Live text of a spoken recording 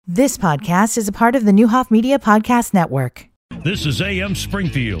This podcast is a part of the Newhoff Media Podcast Network. This is AM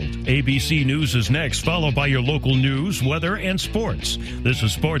Springfield. ABC News is next, followed by your local news, weather, and sports. This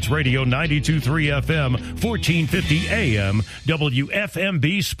is Sports Radio 92.3 FM, 1450 AM,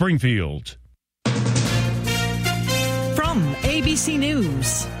 WFMB Springfield. From ABC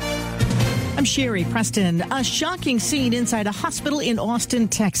News, I'm Sherry Preston. A shocking scene inside a hospital in Austin,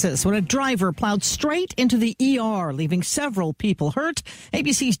 Texas, when a driver plowed straight into the ER, leaving several people hurt.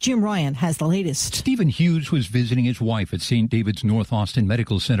 ABC's Jim Ryan has the latest. Stephen Hughes was visiting his wife at St. David's North Austin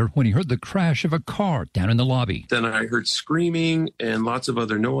Medical Center when he heard the crash of a car down in the lobby. Then I heard screaming and lots of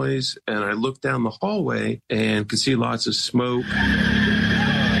other noise, and I looked down the hallway and could see lots of smoke.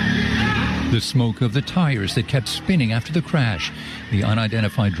 The smoke of the tires that kept spinning after the crash. The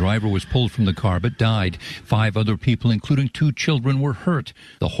unidentified driver was pulled from the car but died. 5 other people, including 2 children, were hurt.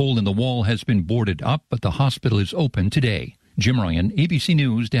 The hole in the wall has been boarded up, but the hospital is open today. Jim Ryan, ABC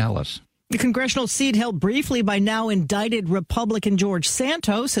News, Dallas. The congressional seat held briefly by now indicted Republican George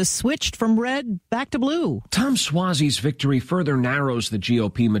Santos has switched from red back to blue. Tom Suozzi's victory further narrows the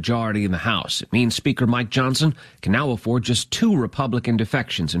GOP majority in the House. It means Speaker Mike Johnson can now afford just 2 Republican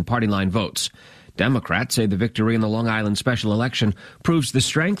defections in party line votes. Democrats say the victory in the Long Island special election proves the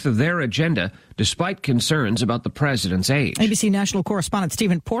strength of their agenda, despite concerns about the president's age. ABC national correspondent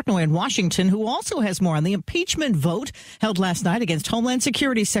Stephen Portnoy in Washington, who also has more on the impeachment vote held last night against Homeland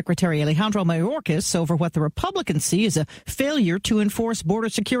Security Secretary Alejandro Mayorkas over what the Republicans see as a failure to enforce border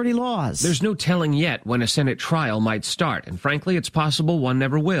security laws. There's no telling yet when a Senate trial might start, and frankly, it's possible one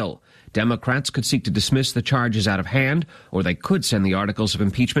never will. Democrats could seek to dismiss the charges out of hand, or they could send the articles of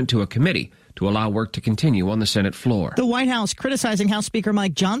impeachment to a committee to allow work to continue on the Senate floor. The White House criticizing House Speaker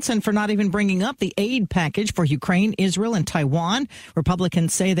Mike Johnson for not even bringing up the aid package for Ukraine, Israel, and Taiwan.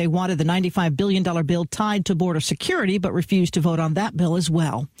 Republicans say they wanted the $95 billion bill tied to border security, but refused to vote on that bill as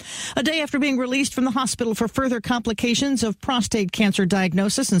well. A day after being released from the hospital for further complications of prostate cancer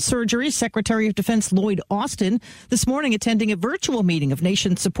diagnosis and surgery, Secretary of Defense Lloyd Austin this morning attending a virtual meeting of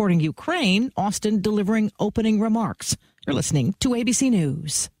nations supporting Ukraine, Austin delivering opening remarks. You're listening to ABC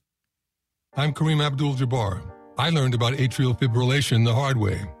News. I'm Kareem Abdul-Jabbar. I learned about atrial fibrillation the hard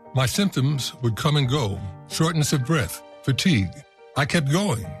way. My symptoms would come and go. Shortness of breath, fatigue. I kept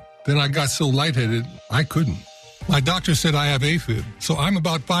going. Then I got so lightheaded, I couldn't. My doctor said I have AFib, so I'm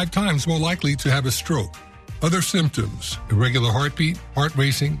about 5 times more likely to have a stroke. Other symptoms, irregular heartbeat, heart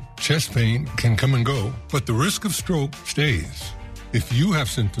racing, chest pain can come and go, but the risk of stroke stays. If you have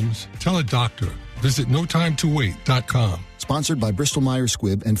symptoms, tell a doctor. Visit notimetowait.com. Sponsored by Bristol-Myers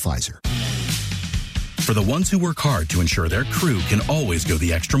Squibb and Pfizer. For the ones who work hard to ensure their crew can always go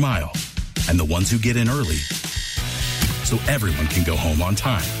the extra mile, and the ones who get in early so everyone can go home on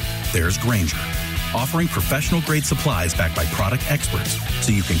time, there's Grainger, offering professional-grade supplies backed by product experts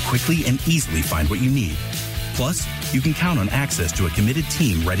so you can quickly and easily find what you need. Plus, you can count on access to a committed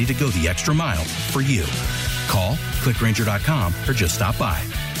team ready to go the extra mile for you. Call, click Grainger.com, or just stop by.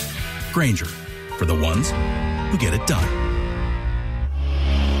 Grainger, for the ones who get it done.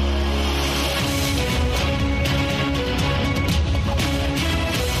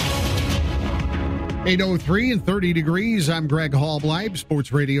 8:03 and 30 degrees. I'm Greg Hallbleib,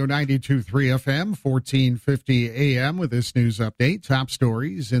 Sports Radio 92.3 FM, 1450 AM with this news update. Top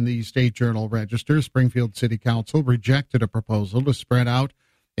stories in the State Journal-Register. Springfield City Council rejected a proposal to spread out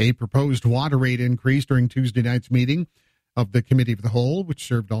a proposed water rate increase during Tuesday night's meeting of the Committee of the Whole, which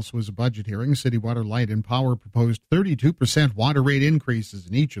served also as a budget hearing. City Water, Light, and Power proposed 32% water rate increases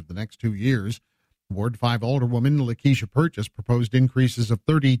in each of the next 2 years. Ward 5 Alderwoman Lakeisha Purchase proposed increases of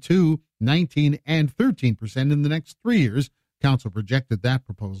 32%, 19%, and 13% in the next 3 years. Council rejected that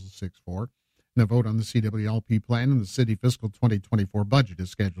proposal 6-4. And a vote on the CWLP plan and the city fiscal 2024 budget is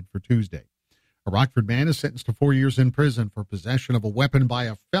scheduled for Tuesday. A Rockford man is sentenced to 4 years in prison for possession of a weapon by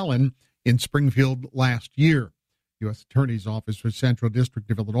a felon in Springfield last year. U.S. Attorney's Office for Central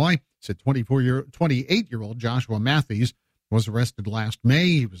District of Illinois said 28-year-old Joshua Matthews was arrested last May.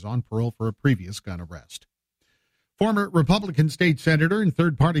 He was on parole for a previous gun arrest. Former Republican state senator and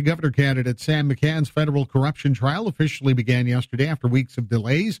third-party governor candidate Sam McCann's federal corruption trial officially began yesterday after weeks of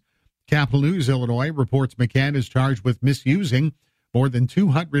delays. Capital News Illinois reports McCann is charged with misusing more than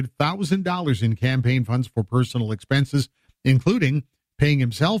 $200,000 in campaign funds for personal expenses, including paying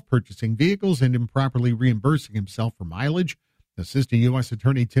himself, purchasing vehicles, and improperly reimbursing himself for mileage. Assistant U.S.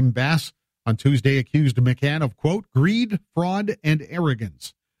 Attorney Tim Bass on Tuesday accused McCann of, quote, greed, fraud, and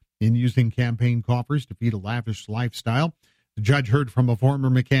arrogance in using campaign coffers to feed a lavish lifestyle. The judge heard from a former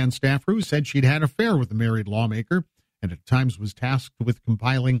McCann staffer who said she'd had an affair with a married lawmaker and at times was tasked with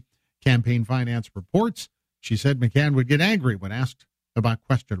compiling campaign finance reports. She said McCann would get angry when asked about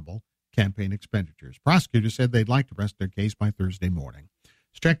questionable campaign expenditures. Prosecutors said they'd like to rest their case by Thursday morning.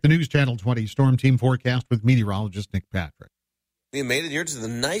 Let's check the News Channel 20 Storm Team forecast with meteorologist Nick Patrick. We made it here to the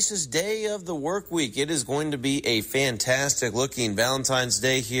nicest day of the work week. It is going to be a fantastic looking Valentine's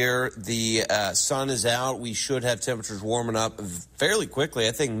Day here. The sun is out. We should have temperatures warming up fairly quickly.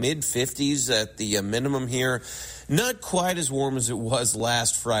 I think mid-50s at the minimum here. Not quite as warm as it was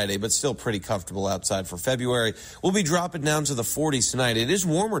last Friday, but still pretty comfortable outside for February. We'll be dropping down to the 40s tonight. It is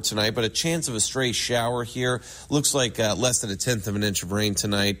warmer tonight, but a chance of a stray shower here. Looks like less than 1/10 of an inch of rain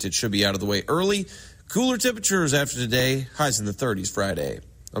tonight. It should be out of the way early. Cooler temperatures after today, highs in the 30s Friday.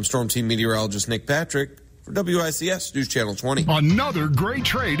 I'm Storm Team meteorologist Nick Patrick for WICS News Channel 20. Another great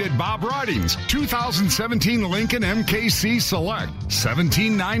trade at Bob Ridings. 2017 Lincoln MKC Select.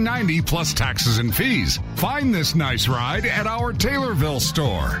 $17,990 plus taxes and fees. Find this nice ride at our Taylorville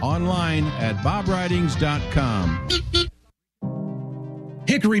store. Online at bobridings.com.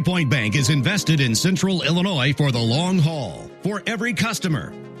 Hickory Point Bank is invested in Central Illinois for the long haul. For every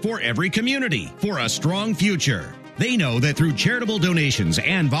customer. For every community, for a strong future. They know that through charitable donations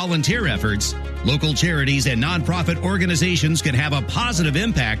and volunteer efforts, local charities and nonprofit organizations can have a positive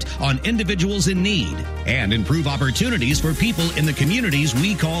impact on individuals in need and improve opportunities for people in the communities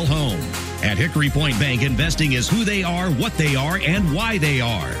we call home. At Hickory Point Bank, investing is who they are, what they are, and why they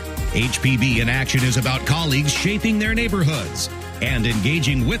are. HPB in Action is about colleagues shaping their neighborhoods and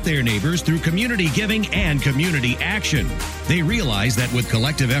engaging with their neighbors through community giving and community action. They realize that with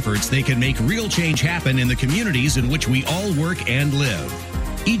collective efforts, they can make real change happen in the communities in which we all work and live.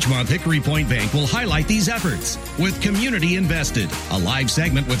 Each month, Hickory Point Bank will highlight these efforts with Community Invested, a live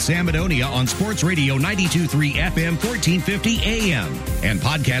segment with Sam Madonia on Sports Radio 92.3 FM 1450 AM, and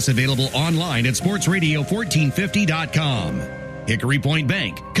podcasts available online at sportsradio1450.com. Hickory Point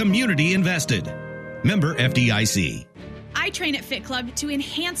Bank, Community Invested. Member FDIC. I train at Fit Club to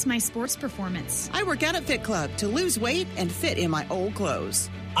enhance my sports performance. I work out at Fit Club to lose weight and fit in my old clothes.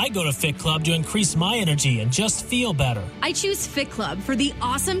 I go to Fit Club to increase my energy and just feel better. I choose Fit Club for the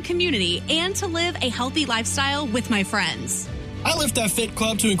awesome community and to live a healthy lifestyle with my friends. I lift at Fit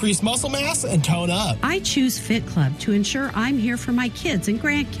Club to increase muscle mass and tone up. I choose Fit Club to ensure I'm here for my kids and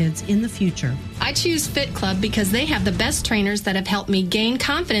grandkids in the future. I choose Fit Club because they have the best trainers that have helped me gain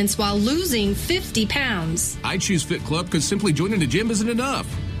confidence while losing 50 pounds. I choose Fit Club because simply joining the gym isn't enough.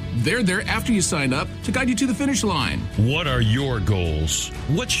 They're there after you sign up to guide you to the finish line. What are your goals?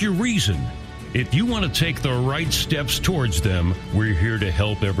 What's your reason? If you want to take the right steps towards them, we're here to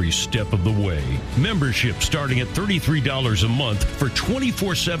help every step of the way. Membership starting at $33 a month for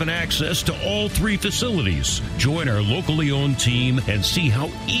 24/7 access to all 3 facilities. Join our locally owned team and see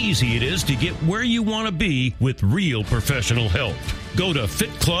how easy it is to get where you want to be with real professional help. Go to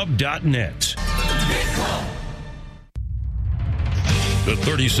fitclub.net. The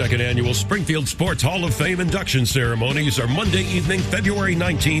 32nd Annual Springfield Sports Hall of Fame induction ceremonies are Monday evening, February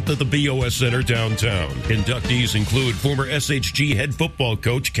 19th at the BOS Center downtown. Inductees include former SHG head football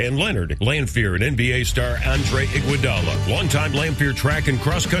coach Ken Leonard, Lanphier and NBA star Andre Iguodala, longtime Lanphier track and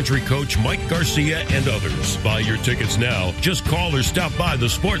cross-country coach Mike Garcia, and others. Buy your tickets now. Just call or stop by the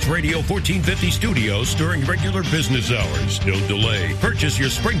Sports Radio 1450 studios during regular business hours. Don't delay. Purchase your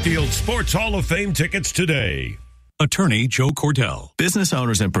Springfield Sports Hall of Fame tickets today. Attorney Joe Cordell. Business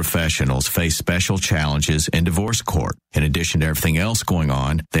owners and professionals face special challenges in divorce court. In addition to everything else going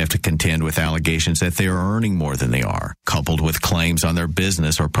on, they have to contend with allegations that they are earning more than they are, coupled with claims on their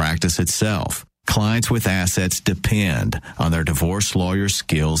business or practice itself. Clients with assets depend on their divorce lawyer's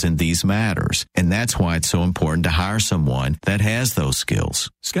skills in these matters, and that's why it's so important to hire someone that has those skills.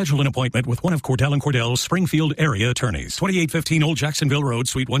 Schedule an appointment with one of Cordell & Cordell's Springfield area attorneys. 2815 Old Jacksonville Road,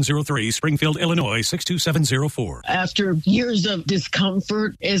 Suite 103, Springfield, Illinois, 62704. After years of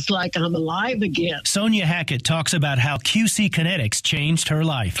discomfort, it's like I'm alive again. Sonia Hackett talks about how QC Kinetics changed her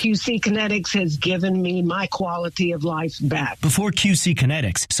life. QC Kinetics has given me my quality of life back. Before QC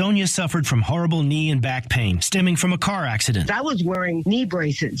Kinetics, Sonia suffered from horrible knee and back pain stemming from a car accident. I was wearing knee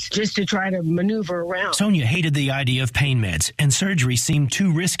braces just to try to maneuver around. Sonia hated the idea of pain meds, and surgery seemed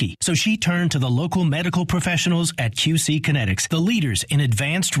too risky. So she turned to the local medical professionals at QC Kinetics, the leaders in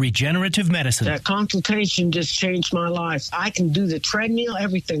advanced regenerative medicine. That consultation just changed my life. I can do the treadmill,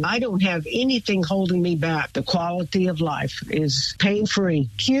 everything. I don't have anything holding me back. The quality of life is pain-free.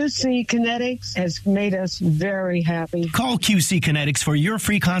 QC Kinetics has made us very happy. Call QC Kinetics for your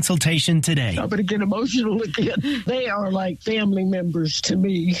free consultation today. I'm going to get emotional again. They are like family members to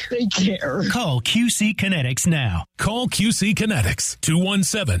me. They care. Call QC Kinetics now. Call QC Kinetics,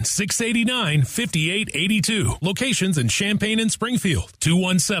 217-689-5882. Locations in Champaign and Springfield,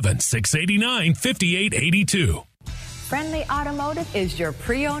 217-689-5882. Friendly Automotive is your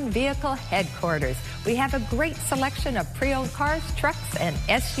pre-owned vehicle headquarters. We have a great selection of pre-owned cars, trucks, and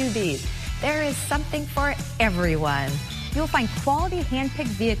SUVs. There is something for everyone. You'll find quality hand-picked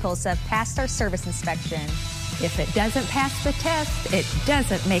vehicles that have passed our service inspection. If it doesn't pass the test, it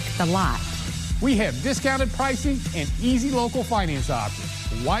doesn't make the lot. We have discounted pricing and easy local finance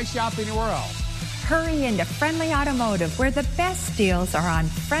options. Why shop anywhere else? Hurry into Friendly Automotive, where the best deals are on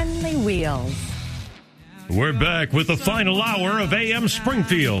friendly wheels. We're back with the final hour of AM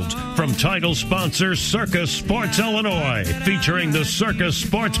Springfield from title sponsor Circus Sports Illinois, featuring the Circus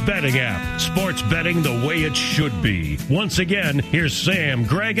Sports Betting app. Sports betting the way it should be. Once again, here's Sam,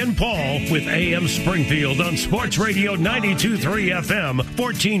 Greg, and Paul with AM Springfield on Sports Radio 92.3 FM,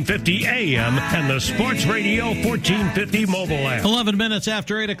 1450 AM, and the Sports Radio 1450 mobile app. 11 minutes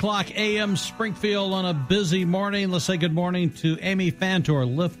after 8 o'clock, AM Springfield on a busy morning. Let's say good morning to Amy Fantor,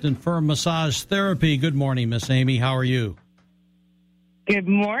 Lift and Firm Massage Therapy. Good morning, Miss Amy. How are you? Good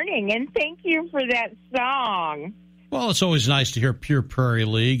morning, and thank you for that song. Well, it's always nice to hear Pure Prairie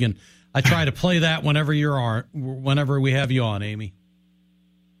League, and I try to play that whenever we have you on, Amy.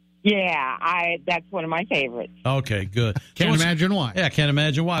 Yeah, that's one of my favorites. Okay, good. Can't imagine why. Yeah, can't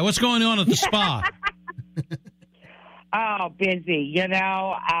imagine why. What's going on at the spa? Oh, busy.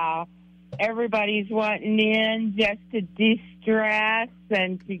 Everybody's wanting in just to de-stress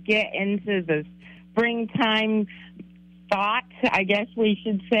and to get into the springtime thought, I guess we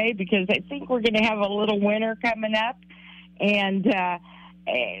should say, because I think we're going to have a little winter coming up, and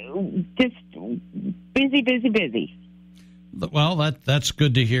just busy. Well, that's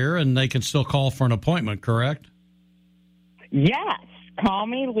good to hear, and they can still call for an appointment, correct? Yes. Call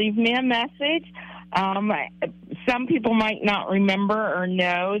me, leave me a message. Some people might not remember or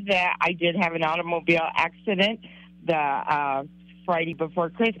know that I did have an automobile accident the Friday before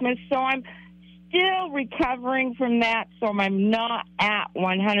Christmas, so I'm still recovering from that, so I'm not at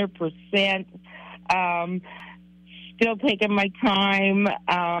 100%. Still taking my time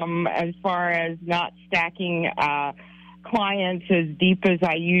as far as not stacking clients as deep as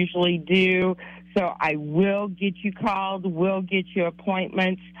I usually do. So I will get you called, will get you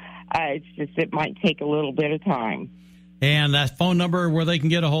appointments. It's just it might take a little bit of time. And that phone number where they can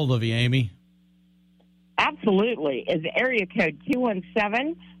get a hold of you, Amy? Absolutely. Is area code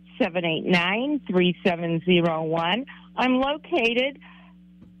 217-789-3701. I'm located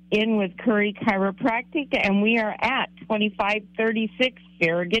in with Curry Chiropractic, and we are at 2536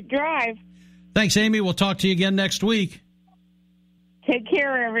 Farragut Drive. Thanks, Amy. We'll talk to you again next week. Take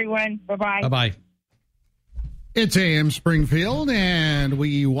care, everyone. Bye-bye. Bye-bye. It's AM Springfield, and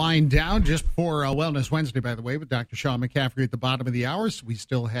we wind down just before Wellness Wednesday, by the way, with Dr. Sean McCaffrey at the bottom of the hour. So we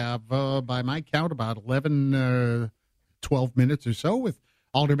still have, by my count, about 12 minutes or so with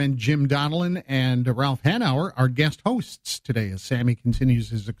Alderman Jim Donelon and Ralph Hanauer, our guest hosts today, as Sammy continues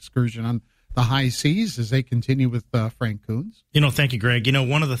his excursion on the high seas as they continue with Frank Coons. Thank you, Greg.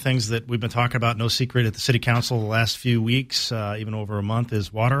 One of the things that we've been talking about, no secret, at the City Council the last few weeks, even over a month,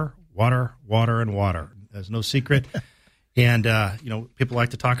 is water, water, water, and water. There's no secret. And, people like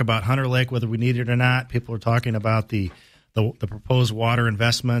to talk about Hunter Lake, whether we need it or not. People are talking about the proposed water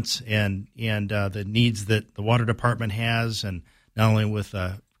investments and the needs that the water department has, and not only with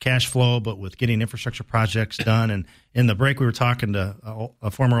cash flow, but with getting infrastructure projects done. And in the break, we were talking to a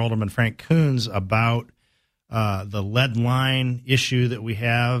former Alderman, Frank Coons, about the lead line issue that we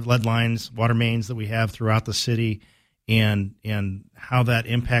have, lead lines, water mains that we have throughout the city, and how that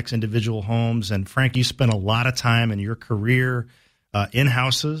impacts individual homes. And Frank, you spent a lot of time in your career in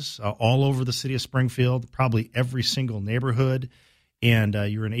houses all over the city of Springfield, probably every single neighborhood. And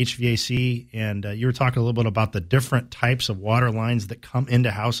you were in HVAC, and you were talking a little bit about the different types of water lines that come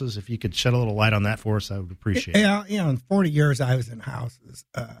into houses. If you could shed a little light on that for us, I would appreciate it. Yeah, in 40 years I was in houses.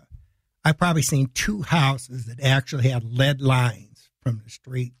 I've probably seen 2 houses that actually had lead lines from the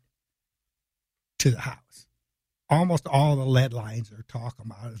street to the house. Almost all the lead lines they're talking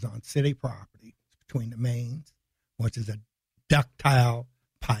about is on city property between the mains, which is a ductile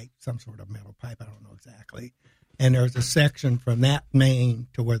pipe, some sort of metal pipe, I don't know exactly. And there's a section from that main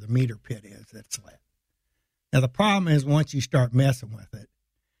to where the meter pit is that's lead. Now, the problem is once you start messing with it,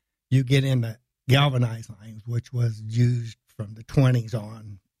 you get into galvanized lines, which was used from the 20s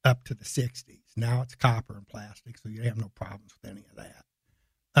on up to the 60s. Now it's copper and plastic, so you have no problems with any of that.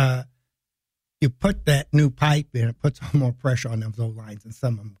 You put that new pipe in, it puts more pressure on those old lines, and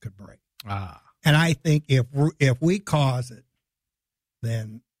some of them could break. And I think if we cause it,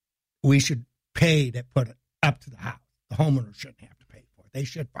 then we should pay to put it up to the house. The homeowner shouldn't have to pay for it. They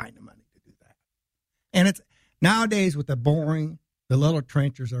should find the money to do that. And it's nowadays with the boring, the little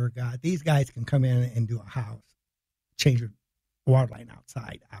trenchers are got, these guys can come in and do a house change your water line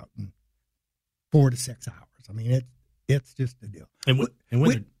outside out in 4 to 6 hours. I mean, it's just a deal. And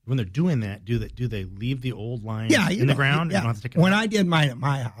when they're doing that, do they leave the old line in the ground? Yeah. You don't have to take it When out? I did mine at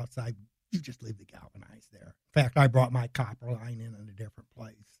my house, you just leave the galvanized there. In fact, I brought my copper line in a different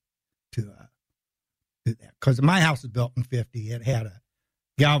place to do that. Because my house was built in 50. It had a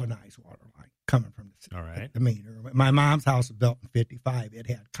galvanized water line coming from the meter. My mom's house was built in 55. It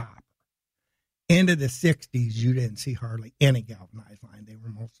had copper. Into the 60s, you didn't see hardly any galvanized line. They were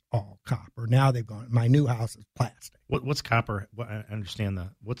most all copper. Now they've gone. My new house is plastic. What's copper? I understand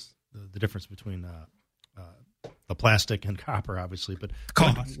what's the difference between the plastic and copper, obviously. But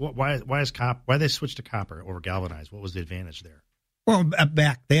cost. Why they switched to copper over galvanized? What was the advantage there? Well,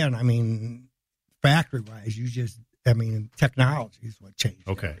 back then, I mean, factory-wise, technology is what changed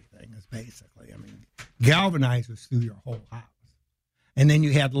everything. Is basically, galvanized was through your whole house, and then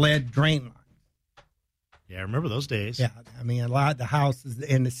you had lead drain lines. Yeah, I remember those days. Yeah, a lot of the houses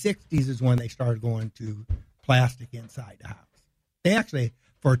in the 60s is when they started going to plastic inside the house. They actually,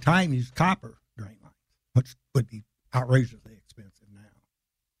 for a time, used copper drain lines, which would be outrageously expensive now.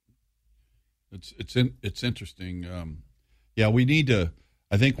 It's interesting. We need to.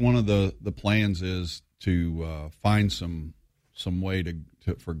 I think one of the plans is to find some way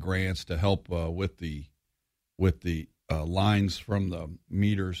for grants to help with the lines from the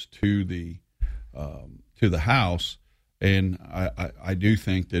meters to the house, and I do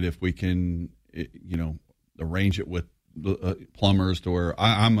think that if we can, arrange it with the plumbers to where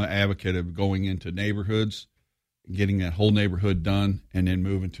I'm an advocate of going into neighborhoods, getting that whole neighborhood done, and then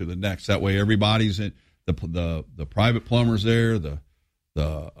moving to the next. That way, everybody's in the private plumbers there, the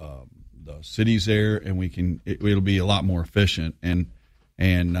city's there, and it'll be a lot more efficient. And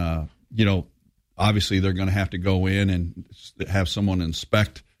obviously they're going to have to go in and have someone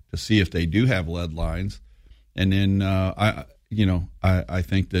inspect to see if they do have lead lines. And then I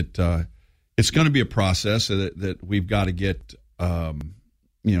think that it's going to be a process that we've got to get.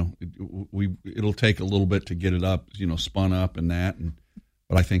 It'll take a little bit to get it up, spun up and that.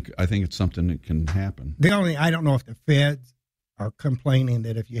 But I think it's something that can happen. I don't know if the feds are complaining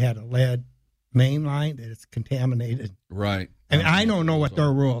that if you had a lead main line that it's contaminated. Right. I don't know what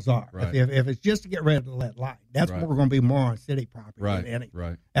their rules are. Right. If it's just to get rid of the lead line, that's right. We're going to be more on city property right. than anything.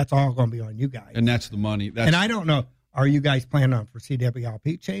 Right. That's all going to be on you guys. And that's the money. And I don't know. Are you guys planning on for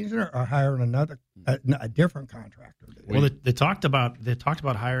CWLP changing it or hiring a different contractor? Well, they talked about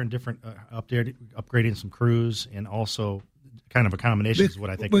hiring different, upgrading some crews, and also kind of a combination is what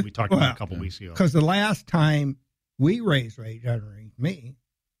I think we talked about a couple weeks ago. Because the last time we raised rate,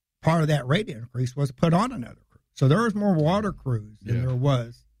 part of that rate increase was to put on another crew. So there was more water crews than there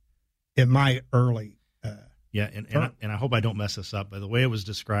was in my early. And I hope I don't mess this up, but the way it was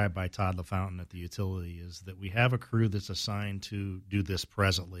described by Todd LaFountain at the utility is that we have a crew that's assigned to do this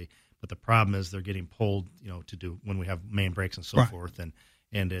presently, but the problem is they're getting pulled, to do when we have main breaks and so forth, and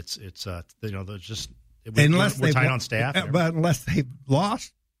it's there's just we're tight on staff, but unless they've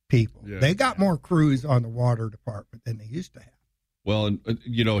lost people, they got more crews on the water department than they used to have. Well, and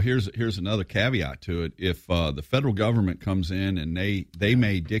here's another caveat to it. If the federal government comes in and they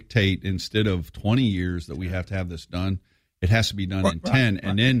may dictate instead of 20 years that we have to have this done, it has to be done in 10,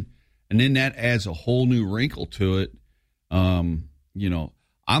 and then that adds a whole new wrinkle to it.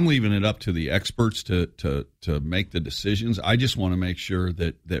 I'm leaving it up to the experts to make the decisions. I just want to make sure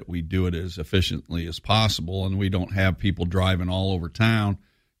that we do it as efficiently as possible, and we don't have people driving all over town.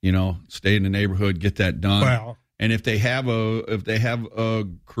 Stay in the neighborhood, get that done. Well. And if they have a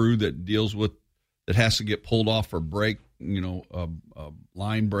crew that has to get pulled off for break, a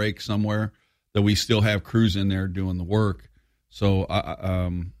line break somewhere, that we still have crews in there doing the work. So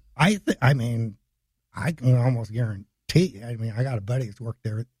I can almost guarantee. I got a buddy who's worked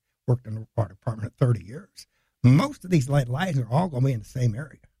in the water department 30 years. Most of these lead lines are all going to be in the same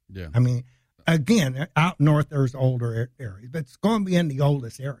area. Yeah. Again, out north there's older areas, but it's going to be in the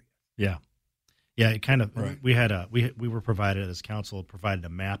oldest area. Yeah. Yeah, it kind of. Right. We had we were provided as council provided a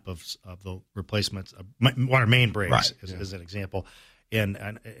map of the replacements of water main breaks as an example, and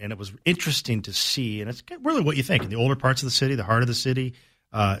it was interesting to see, and it's really what you think in the older parts of the city, the heart of the city.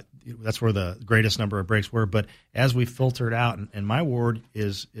 That's where the greatest number of breaks were. But as we filtered out, and my ward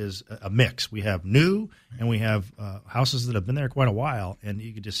is a mix. We have new, and we have houses that have been there quite a while, and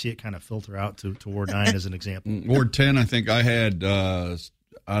you could just see it kind of filter out to Ward 9 as an example. Ward 10, I think I had.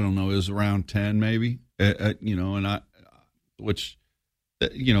 I don't know, it was around 10 maybe, it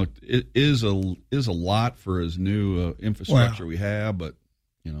is a lot for as new infrastructure we have, but,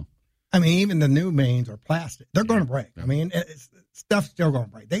 even the new mains are plastic. They're going to break. Stuff's still going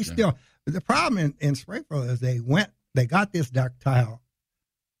to break. The problem in Springfield is they went they got this ductile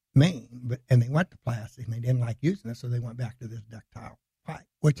main, and they went to plastic, and they didn't like using it, so they went back to this ductile pipe,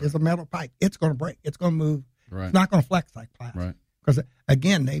 which is a metal pipe. It's going to break. It's going to move. Right. It's not going to flex like plastic. Right. Because,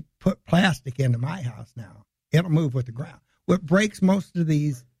 again, they put plastic into my house now. It'll move with the ground. What breaks most of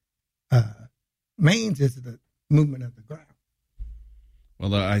these mains is the movement of the ground.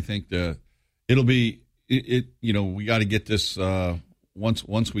 Well, I think it'll be it. You know, we got to get this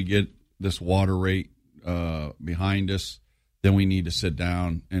once we get this water rate behind us. Then we need to sit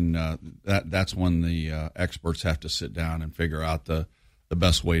down, and that's when the experts have to sit down and figure out the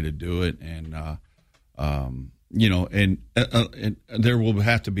best way to do it. And you know, and there will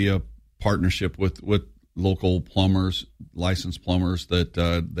have to be a partnership with local plumbers, licensed plumbers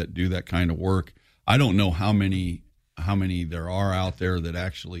that do that kind of work. I don't know how many there are out there that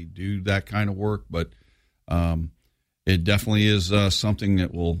actually do that kind of work, but it definitely is something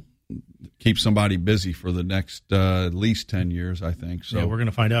that will keep somebody busy for the next at least 10 years, I think. So yeah, we're going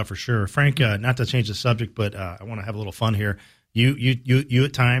to find out for sure. Frank, not to change the subject, but I want to have a little fun here. You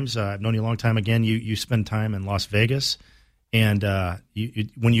at times, I've known you a long time. Again, you spend time in Las Vegas, and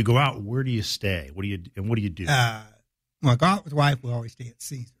when you go out, where do you stay? What do you do? When I go out with wife, we always stay at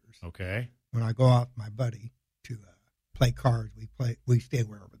Caesars. Okay. When I go out with my buddy to play cards, we stay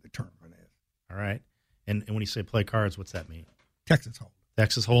wherever the tournament is. All right. And when you say play cards, what's that mean? Texas Hold'em.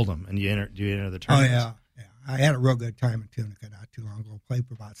 Texas Hold'em, and do you enter the tournament? Oh yeah. I had a real good time in Tunica not too long ago. Played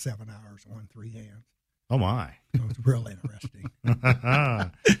for about 7 hours, won 3 hands. Oh my! It was real interesting.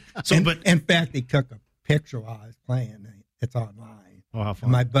 But in fact, they took a picture while I was playing. It's online. Oh, how fun!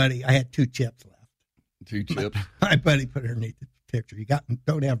 And my buddy, I had 2 chips left. 2 chips. My buddy put it underneath the picture. You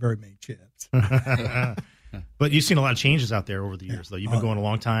don't have very many chips. But you've seen a lot of changes out there over the years, though. You've been going a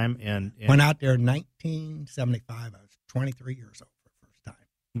long time, and went out there in 1975. I was 23 years old for the first time.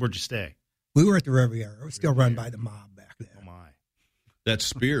 Where'd you stay? We were at the Riviera. It was still run by the mob back then. Oh my! That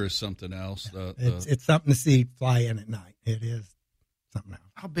spear is something else. It's something to see fly in at night. It is something else.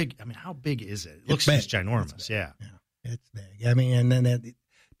 How big? I mean, how big is it? It looks just ginormous. Yeah, it's big. I mean, and then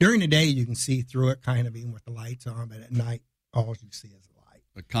during the day you can see through it, kind of even with the lights on, but at night all you see is the light.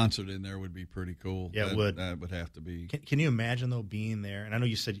 A concert in there would be pretty cool. Yeah, it would. That would have to be. Can you imagine though being there? And I know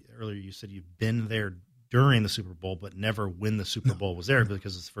you said earlier you've been there during the Super Bowl, but never when the Super Bowl was there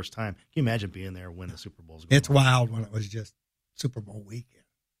because it's the first time. Can you imagine being there when the Super Bowl's going on? It's wild when it was just Super Bowl weekend.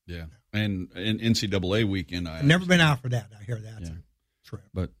 Yeah, and NCAA weekend. I've never been out for that. I hear that's a trip.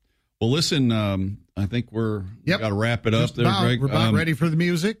 But well, listen, I think we got to wrap it up there, Greg. We're about ready for the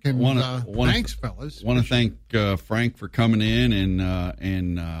music. And thanks, fellas. Want to thank Frank for coming in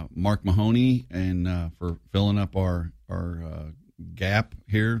and Mark Mahoney and for filling up our gap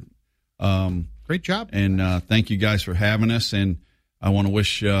here. Great job. And thank you guys for having us. And I want to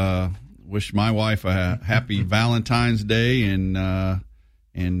wish my wife a happy Valentine's Day and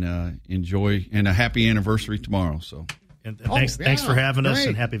enjoy and a happy anniversary tomorrow. So. And thanks for having us,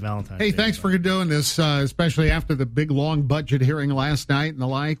 and happy Valentine's Day. Hey, thanks for doing this, especially after the big, long budget hearing last night and the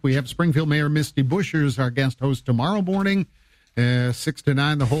like. We have Springfield Mayor Misty Buscher as our guest host tomorrow morning, 6 to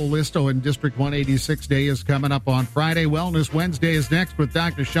 9, the whole list. Oh, and District 186 Day is coming up on Friday. Wellness Wednesday is next with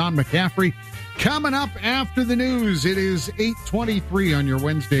Dr. Sean McCaffrey. Coming up after the news, it is 8:23 on your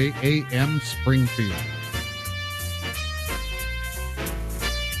Wednesday AM Springfield.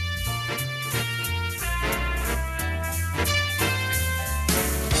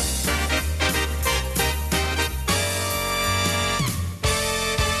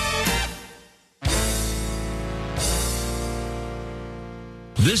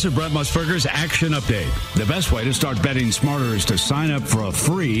 This is Brett Musburger's Action Update. The best way to start betting smarter is to sign up for a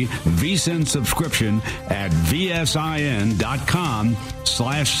free VSiN subscription at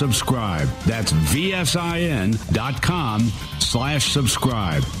vsin.com/subscribe. That's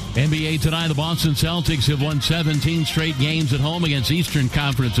vsin.com/subscribe. NBA tonight, the Boston Celtics have won 17 straight games at home against Eastern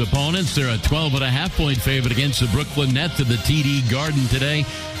Conference opponents. They're a 12.5-point favorite against the Brooklyn Nets at the TD Garden today.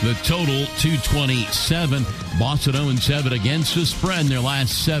 The total, 227. Boston 0-7 against the spread in their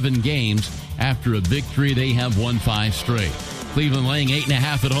last 7 games. After a victory, they have won 5 straight. Cleveland laying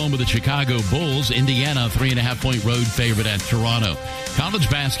 8.5 at home with the Chicago Bulls. Indiana, 3.5-point road favorite at Toronto. College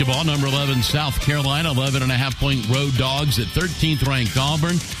basketball, number 11, South Carolina, 11.5-point road dogs at 13th ranked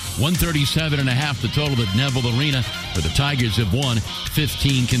Auburn. 137.5 the total at Neville Arena, where the Tigers have won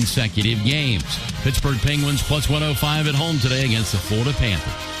 15 consecutive games. Pittsburgh Penguins plus 105 at home today against the Florida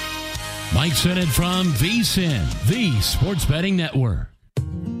Panthers. Mike Sennett from VSiN, the Sports Betting Network.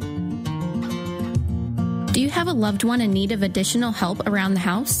 Do you have a loved one in need of additional help around the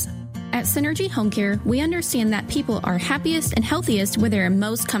house? At Synergy Home Care, we understand that people are happiest and healthiest where they're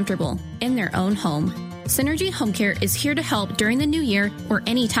most comfortable, in their own home. Synergy Home Care is here to help during the new year or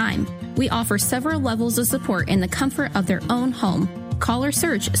any time. We offer several levels of support in the comfort of their own home. Call or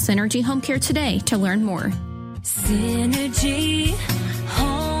search Synergy Home Care today to learn more. Synergy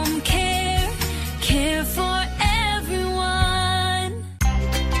Home Care, care for everyone.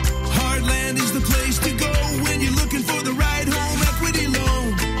 Heartland is the place to go when you're looking for the right home equity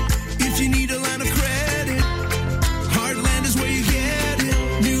loan. If you need a line of credit, Heartland is where you get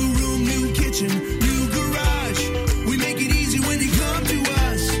it. New room, new kitchen, new garage. We make it easy when you come to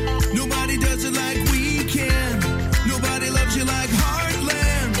us. Nobody does it like we can. Nobody loves you like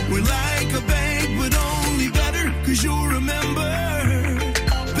Heartland. We're like a bank, but only better, 'cause you're a member.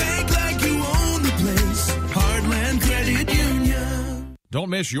 Bank like you own the place. Heartland Credit Union. Don't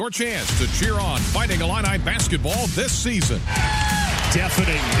miss your chance to cheer on Fighting Illini basketball this season.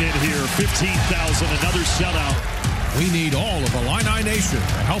 Deafening in here, 15,000, another sellout. We need all of Illini Nation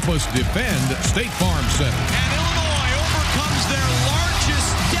to help us defend State Farm Center. And Illinois overcomes their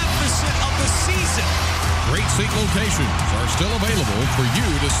largest deficit of the season. Great seat locations are still available for you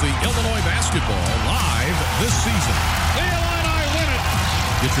to see Illinois basketball live this season. The Illini win it.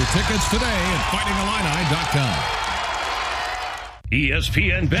 Get your tickets today at fightingillini.com.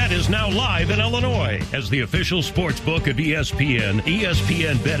 ESPN Bet is now live in Illinois. As the official sports book of ESPN,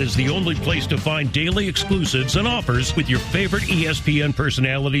 ESPN Bet is the only place to find daily exclusives and offers with your favorite ESPN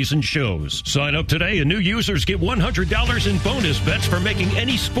personalities and shows. Sign up today and new users get $100 in bonus bets for making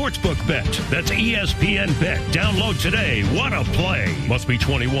any sportsbook bet. That's ESPN Bet. Download today. What a play. Must be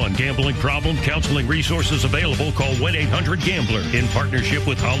 21. Gambling problem? Counseling resources available. Call 1-800-GAMBLER. In partnership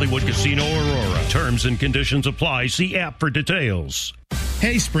with Hollywood Casino Aurora. Terms and conditions apply. See app for details.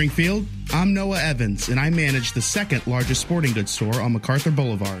 Hey Springfield, I'm Noah Evans, and I manage the second largest sporting goods store on MacArthur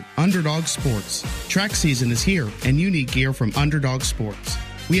Boulevard, Underdog Sports. Track season is here, and you need gear from Underdog Sports.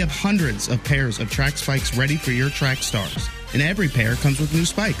 We have hundreds of pairs of track spikes ready for your track stars, and every pair comes with new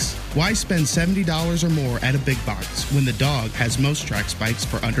spikes. Why spend $70 or more at a big box when the Dog has most track spikes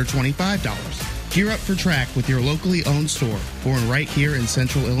for under $25? Gear up for track with your locally owned store, born right here in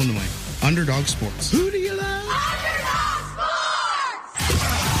Central Illinois. Underdog Sports. Who do you love?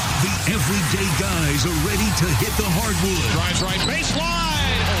 The everyday guys are ready to hit the hardwood. Drives right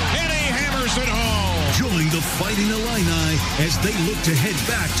baseline, and he hammers it home. Join the Fighting Illini as they look to head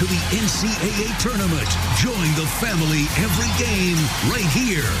back to the NCAA tournament. Join the family every game right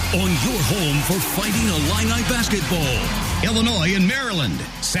here on your home for Fighting Illini basketball. Illinois and Maryland,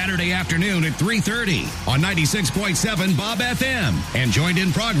 Saturday afternoon at 3:30 on 96.7 Bob FM and joined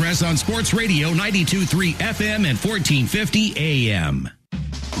in progress on Sports Radio 92.3 FM and 1450 AM.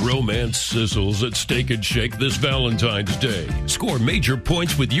 Romance sizzles at Steak and Shake this Valentine's Day. Score major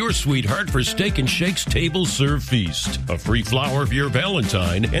points with your sweetheart for Steak and Shake's Table Serve Feast. A free flower for your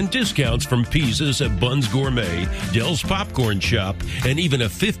Valentine and discounts from Pisa's at Buns Gourmet, Dell's Popcorn Shop, and even a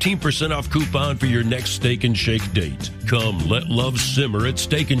 15% off coupon for your next Steak and Shake date. Come, let love simmer at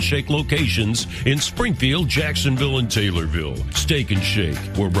Steak and Shake locations in Springfield, Jacksonville, and Taylorville. Steak and Shake,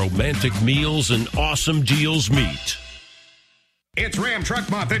 where romantic meals and awesome deals meet. It's Ram Truck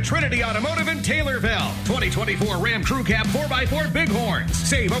Month at Trinity Automotive in Taylorville. 2024 Ram Crew Cab 4x4 Bighorns.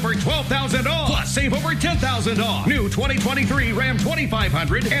 Save over $12,000 off. Plus, save over $10,000 off. New 2023 Ram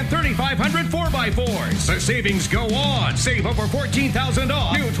 2500 and 3500 4x4s. The savings go on. Save over $14,000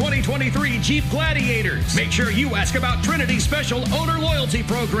 off. New 2023 Jeep Gladiators. Make sure you ask about Trinity's special owner loyalty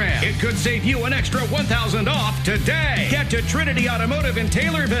program. It could save you an extra $1,000 off today. Get to Trinity Automotive in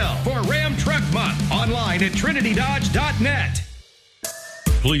Taylorville for Ram Truck Month. Online at trinitydodge.net.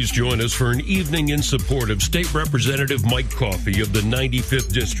 Please join us for an evening in support of State Representative Mike Coffey of the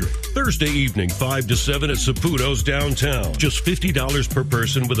 95th District. Thursday evening, 5 to 7 at Saputo's downtown. Just $50 per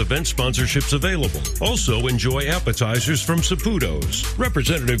person with event sponsorships available. Also, enjoy appetizers from Saputo's.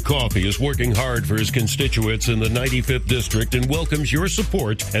 Representative Coffey is working hard for his constituents in the 95th District and welcomes your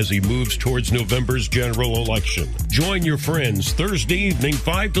support as he moves towards November's general election. Join your friends Thursday evening,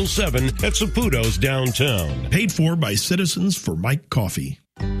 5 till 7 at Saputo's downtown. Paid for by Citizens for Mike Coffey.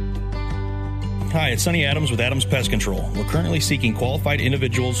 Hi, it's Sonny Adams with Adams Pest Control. We're currently seeking qualified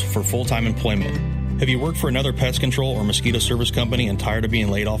individuals for full-time employment. Have you worked for another pest control or mosquito service company and tired of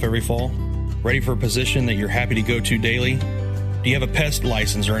being laid off every fall? Ready for a position that you're happy to go to daily? Do you have a pest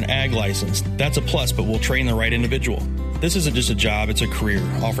license or an ag license? That's a plus, but we'll train the right individual. This isn't just a job, it's a career,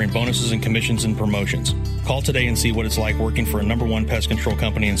 offering bonuses and commissions and promotions. Call today and see what it's like working for a #1 pest control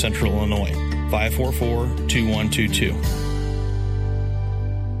company in Central Illinois. 544-2122.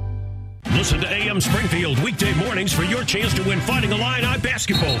 Listen to AM Springfield weekday mornings for your chance to win Fighting Illini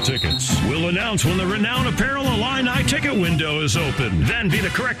basketball tickets. We'll announce when the Renown Apparel Illini ticket window is open. Then be the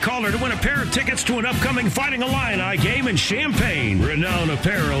correct caller to win a pair of tickets to an upcoming Fighting Illini game in Champaign. Renown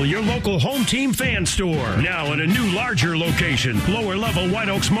Apparel, your local home team fan store. Now in a new, larger location. Lower level White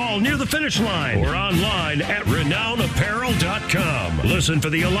Oaks Mall near the finish line. Or online at RenownApparel.com. Listen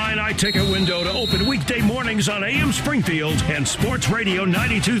for the Illini ticket window to open weekday mornings on AM Springfield and Sports Radio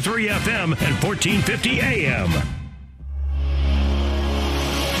 92.3 FM and 1450 AM.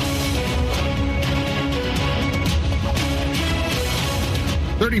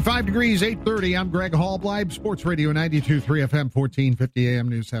 $35 degrees, 8:30. I'm Greg Hallbleib, Sports Radio 92.3 FM, 1450 AM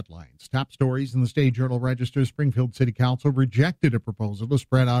news headlines. Top stories in the State Journal Register. Springfield City Council rejected a proposal to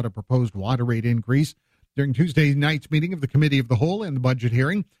spread out a proposed water rate increase during Tuesday night's meeting of the Committee of the Whole and the budget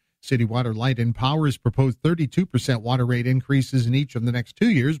hearing. City Water, Light, and Power has proposed 32% water rate increases in each of the next 2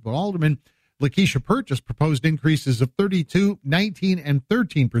 years, but Alderman Lakeisha Purchase proposed increases of 32%, 19%, and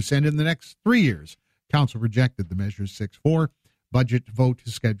 13% in the next 3 years. Council rejected the measures 6-4. Budget vote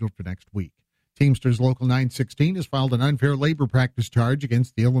is scheduled for next week. Teamsters Local 916 has filed an unfair labor practice charge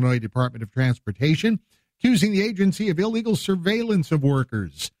against the Illinois Department of Transportation, accusing the agency of illegal surveillance of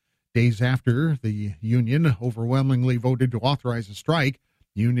workers. Days after the union overwhelmingly voted to authorize a strike,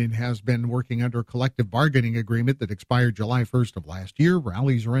 the union has been working under a collective bargaining agreement that expired July 1st of last year.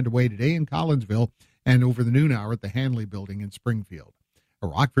 Rallies are underway today in Collinsville and over the noon hour at the Hanley Building in Springfield. A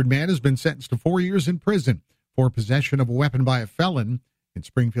Rockford man has been sentenced to 4 years in prison for possession of a weapon by a felon. In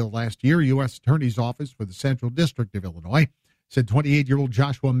Springfield last year, U.S. Attorney's Office for the Central District of Illinois said 28-year-old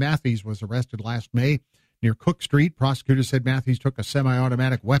Joshua Matthews was arrested last May near Cook Street. Prosecutors said Matthews took a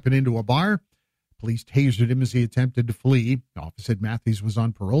semi-automatic weapon into a bar. Police tasered him as he attempted to flee. The office said Matthews was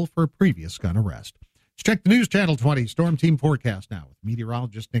on parole for a previous gun arrest. Let's check the News Channel 20 Storm Team forecast now with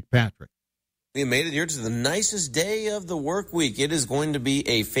meteorologist Nick Patrick. We made it here to the nicest day of the work week. It is going to be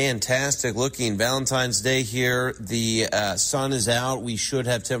a fantastic looking Valentine's Day here. The sun is out. We should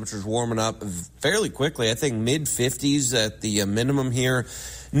have temperatures warming up fairly quickly. I think mid-50s at the minimum here.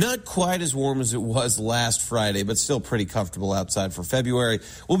 Not quite as warm as it was last Friday, but still pretty comfortable outside for February.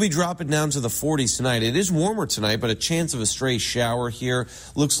 We'll be dropping down to the 40s tonight. It is warmer tonight, but a chance of a stray shower here.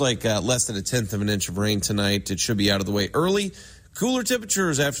 Looks like less than 1/10 of an inch of rain tonight. It should be out of the way early. Cooler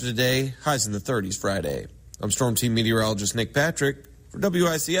temperatures after today, highs in the 30s Friday. I'm Storm Team meteorologist Nick Patrick for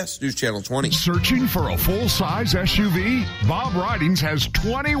WICS News Channel 20. Searching for a full-size SUV? Bob Ridings has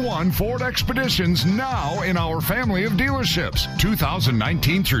 21 Ford Expeditions now in our family of dealerships.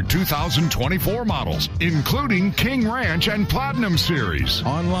 2019 through 2024 models, including King Ranch and Platinum Series.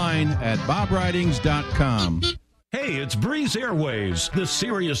 Online at bobridings.com. Hey, it's Breeze Airways, the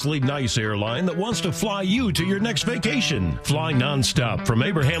seriously nice airline that wants to fly you to your next vacation. Fly nonstop from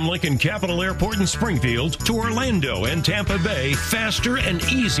Abraham Lincoln Capital Airport in Springfield to Orlando and Tampa Bay, faster and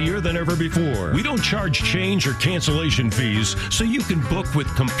easier than ever before. We don't charge change or cancellation fees, so you can book with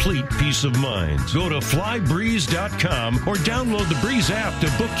complete peace of mind. Go to flybreeze.com or download the Breeze app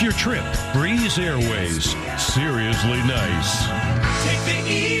to book your trip. Breeze Airways, seriously nice. Take the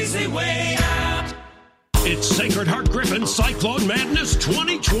easy way out. It's Sacred Heart Griffin Cyclone Madness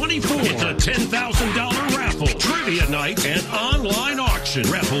 2024. It's a $10,000 raffle, trivia night, and online auction.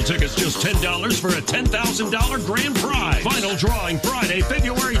 Raffle tickets just $10 for a $10,000 grand prize. Final drawing Friday,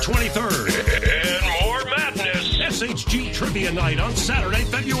 February 23rd. And more madness. SHG Trivia Night on Saturday,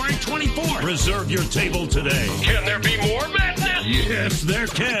 February 24th. Reserve your table today. Can there be more madness? Yes, there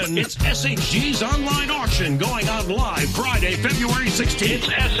can. It's SHG's online auction going on live Friday, February 16th. It's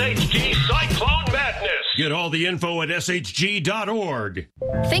SHG Cyclone Madness. Get all the info at shg.org.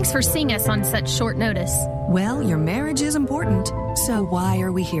 Thanks for seeing us on such short notice. Well, your marriage is important. So why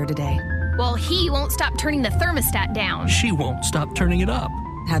are we here today? Well, he won't stop turning the thermostat down. She won't stop turning it up.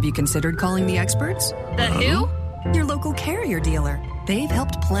 Have you considered calling the experts? The who? Your local Carrier dealer. They've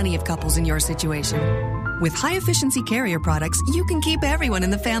helped plenty of couples in your situation. With high-efficiency Carrier products, you can keep everyone in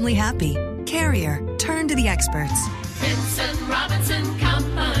the family happy. Carrier. Turn to the experts. Vincent Robinson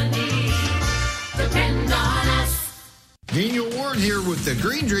Company. Depend on us. Daniel Warren here with the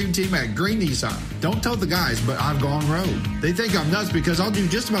Green Dream Team at Green Nissan. Don't tell the guys, but I've gone rogue. They think I'm nuts because I'll do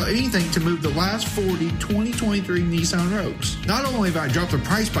just about anything to move the last 40 2023 Nissan Rogues. Not only have I dropped the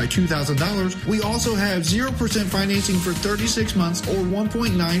price by $2,000, we also have 0% financing for 36 months or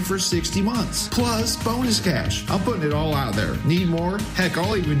 1.9 for 60 months. Plus, bonus cash. I'm putting it all out there. Need more? Heck,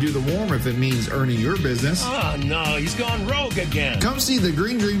 I'll even do the warm if it means earning your business. Oh, no, he's gone rogue again. Come see the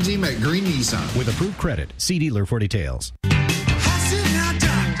Green Dream Team at Green Nissan. With approved credit. See dealer for details.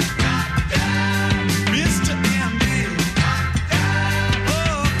 Mr. MD,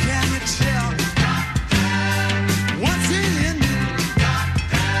 oh, can you tell?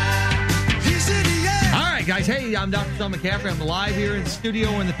 guys. Hey, I'm Dr. Sean McCaffrey. I'm live here in the studio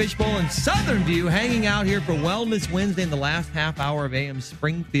in the Fishbowl in Southern View, hanging out here for Wellness Wednesday in the last half hour of AM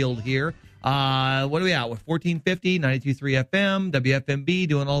Springfield here. What are we at? With 1450, 92.3 FM, WFMB,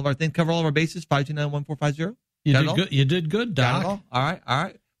 doing all of our things, cover all of our bases, 529-1450. You did good, Doc. All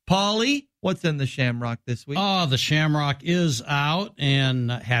right. Paulie, what's in the Shamrock this week? Oh, the Shamrock is out, and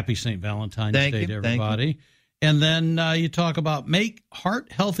happy St. Valentine's Day to everybody. And then you talk about make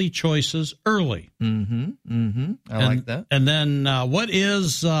heart-healthy choices early. Mm-hmm. I like that. And then what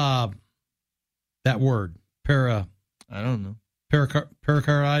is that word? I don't know.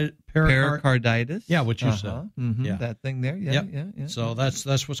 Pericarditis? Yeah, what you said. Mm-hmm. Yeah. That thing there. Yeah. So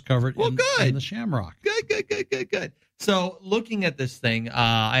that's what's covered in the Shamrock. Good. So looking at this thing,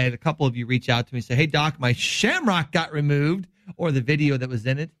 I had a couple of you reach out to me and say, hey, Doc, my Shamrock got removed, or the video that was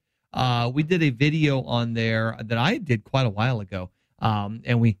in it. We did a video on there that I did quite a while ago,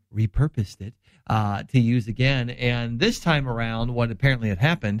 and we repurposed it to use again. And this time around, what apparently had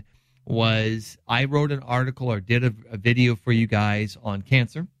happened was I wrote an article or did a video for you guys on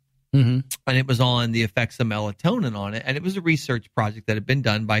cancer, and it was on the effects of melatonin on it. And it was a research project that had been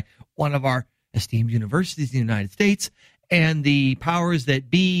done by one of our esteemed universities in the United States. And the powers that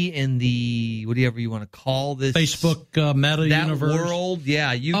be in the, whatever you want to call this. Facebook meta universe. That world,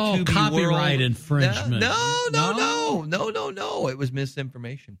 yeah. YouTube copyright world. infringement. No. It was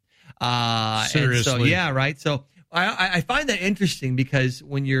misinformation. Seriously. And so, yeah, right. So I find that interesting because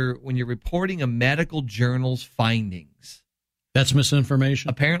when you're reporting a medical journal's findings. That's misinformation?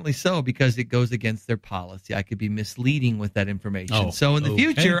 Apparently so, because it goes against their policy. I could be misleading with that information. So in the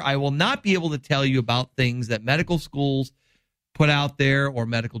future, I will not be able to tell you about things that medical schools put out there or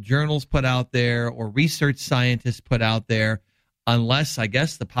medical journals put out there or research scientists put out there unless, I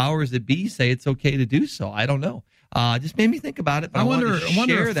guess, the powers that be say it's okay to do so. I don't know. Just made me think about it. But I wonder if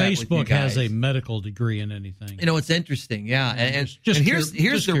Facebook has a medical degree in anything. You know, it's interesting. Yeah. And here's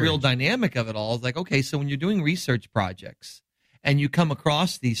the real dynamic of it all. It's like, okay, so when you're doing research projects and you come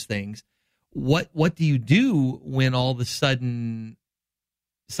across these things, what do you do when all of a sudden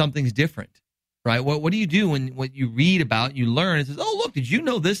something's different? Right? What do you do when what you read about, you learn, it says, oh, look, did you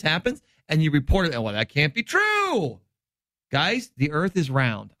know this happens? And you report it. Well, that can't be true. Guys, the earth is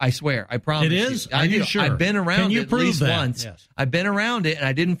round. I swear. I promise you. It is? Are you sure? I've been around it at least once. Yes. I've been around it, and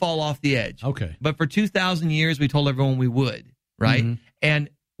I didn't fall off the edge. Okay. But for 2,000 years, we told everyone we would, right? Mm-hmm. And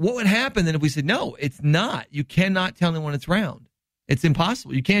what would happen then if we said, no, it's not. You cannot tell anyone it's round. It's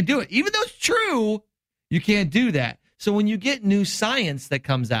impossible. You can't do it. Even though it's true, you can't do that. So when you get new science that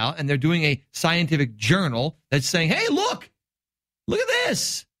comes out and they're doing a scientific journal that's saying, hey, look at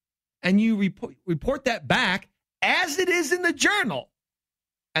this. And you report that back as it is in the journal.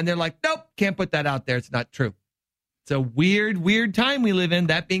 And they're like, nope, can't put that out there. It's not true. It's a weird time we live in.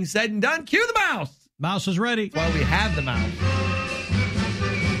 That being said and done, cue the mouse. Mouse is ready. That's why we have the mouse.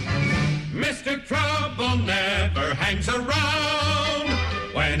 Mr. Trouble never hangs around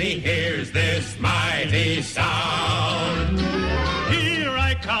when he hears this mighty sound. Here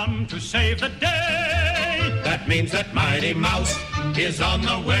I come to save the day. That means that Mighty Mouse is on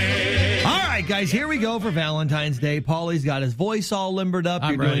the way. All right, guys, here we go for Valentine's Day. Paulie's got his voice all limbered up.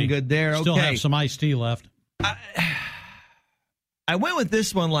 I'm You're ready. doing good there. Still have some iced tea left. I went with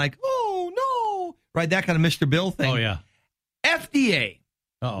this one like, oh, no. Right, that kind of Mr. Bill thing. Oh, yeah. FDA.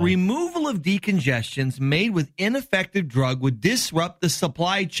 Uh-oh. Removal of decongestions made with ineffective drug would disrupt the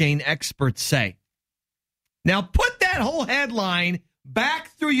supply chain, experts say. Now, put that whole headline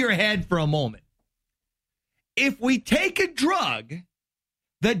back through your head for a moment. If we take a drug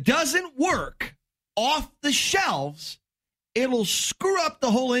that doesn't work off the shelves, it'll screw up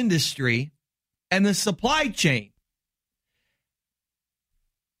the whole industry and the supply chain.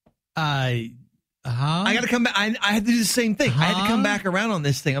 I got to come back. I had to do the same thing. I had to come back around on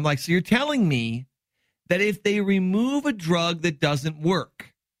this thing. I'm like, so you're telling me that if they remove a drug that doesn't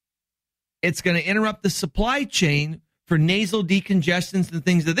work, it's going to interrupt the supply chain for nasal decongestants and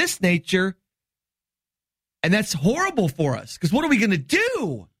things of this nature. And that's horrible for us, because what are we going to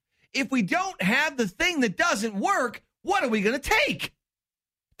do? If we don't have the thing that doesn't work, what are we going to take?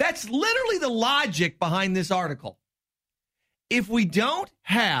 That's literally the logic behind this article. If we don't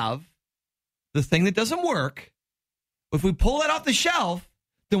have the thing that doesn't work, if we pull that off the shelf,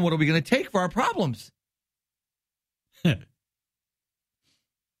 then what are we going to take for our problems? I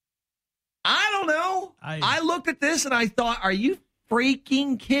don't know. I looked at this and I thought, are you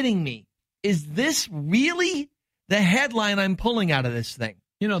freaking kidding me? Is this really the headline I'm pulling out of this thing?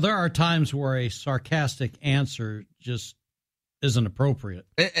 You know, there are times where a sarcastic answer just isn't appropriate.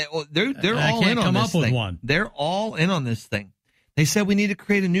 They're all in on this thing. I can't come up with one. They're all in on this thing. They said we need to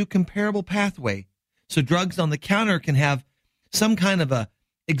create a new comparable pathway So drugs on the counter can have some kind of a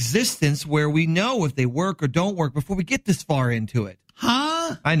existence where we know if they work or don't work before we get this far into it.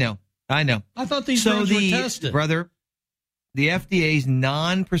 Huh? I know. I thought these drugs were tested. Brother, the FDA's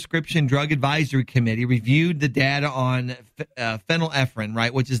non-prescription drug advisory committee reviewed the data on phenylephrine,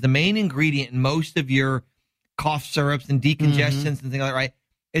 right, which is the main ingredient in most of your cough syrups and decongestants and things like that, right?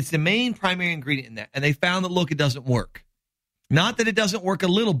 It's the main primary ingredient in that. And they found that, look, it doesn't work. Not that it doesn't work a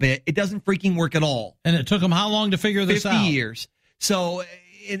little bit. It doesn't freaking work at all. And it took them how long to figure this out? 50 years. So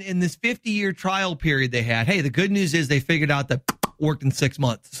in this 50-year trial period they had, hey, the good news is they figured out that worked in 6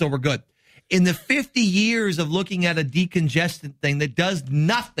 months, so we're good. In the 50 years of looking at a decongestant thing that does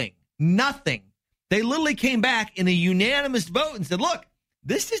nothing, they literally came back in a unanimous vote and said, look,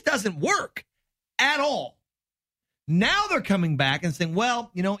 this just doesn't work at all. Now they're coming back and saying,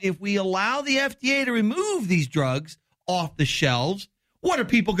 well, if we allow the FDA to remove these drugs off the shelves, what are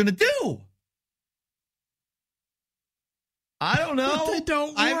people going to do? I don't know. But they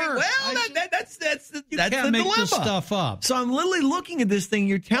don't work. That's the can't make dilemma. this stuff up. So I'm literally looking at this thing.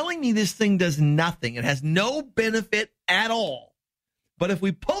 You're telling me this thing does nothing. It has no benefit at all. But if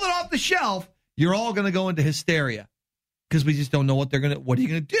we pull it off the shelf, you're all going to go into hysteria because we just don't know what are you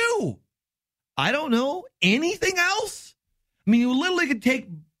going to do? I don't know. Anything else? I mean, you literally could take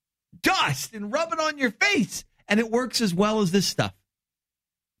dust and rub it on your face, and it works as well as this stuff.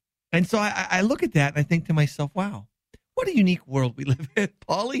 And so I look at that and I think to myself, wow. What a unique world we live in,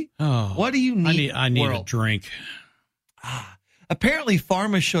 Paulie. Oh, what a unique I need world. A drink. Apparently,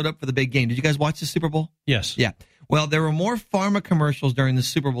 pharma showed up for the big game. Did you guys watch the Super Bowl? Yes. Yeah. Well, there were more pharma commercials during the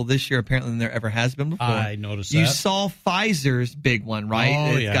Super Bowl this year, apparently, than there ever has been before. I noticed that. You saw Pfizer's big one,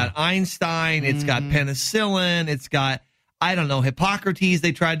 right? It's got Einstein. It's got penicillin. It's got, I don't know, Hippocrates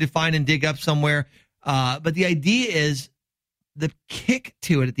they tried to find and dig up somewhere. But the idea is the kick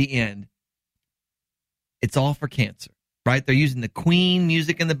to it at the end. It's all for cancer. Right, they're using the Queen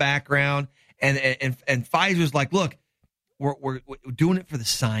music in the background, and Pfizer's like, look, we're doing it for the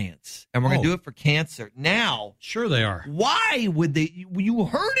science, and we're going to do it for cancer. Now, sure they are. Why would they? You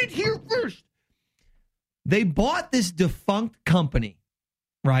heard it here first. They bought this defunct company,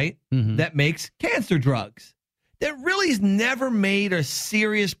 right, that makes cancer drugs. That really has never made a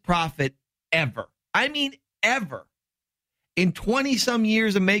serious profit ever. I mean, ever. In 20-some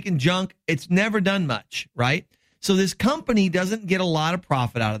years of making junk, it's never done much, right? So this company doesn't get a lot of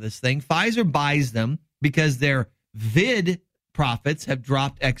profit out of this thing. Pfizer buys them because their vid profits have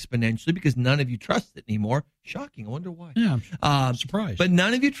dropped exponentially because none of you trust it anymore. Shocking. I wonder why. Yeah, I'm surprised. But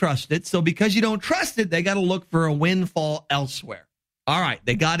none of you trust it. So because you don't trust it, they got to look for a windfall elsewhere. All right.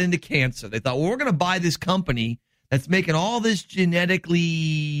 They got into cancer. They thought, well, we're going to buy this company that's making all this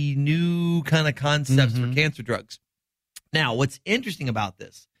genetically new kind of concepts for cancer drugs. Now, what's interesting about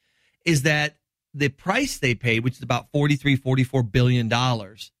this is that the price they paid, which is about $44 billion,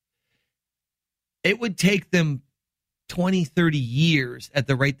 it would take them 20, 30 years at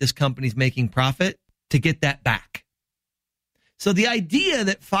the rate this company's making profit to get that back. So the idea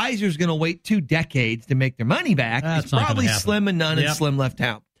that Pfizer's going to wait 2 decades to make their money back is probably slim and none and slim left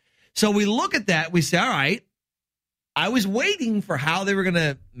out. So we look at that, we say, all right, I was waiting for how they were going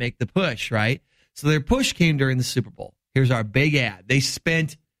to make the push, right? So their push came during the Super Bowl. Here's our big ad. They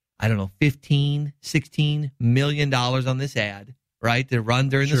spent, I don't know, $15, $16 million on this ad, right, to run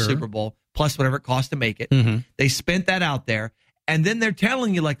during the Super Bowl, plus whatever it costs to make it. They spent that out there, and then they're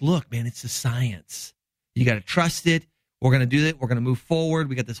telling you, like, look, man, it's the science. You got to trust it. We're going to do that. We're going to move forward.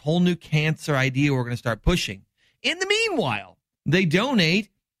 We got this whole new cancer idea we're going to start pushing. In the meanwhile, they donate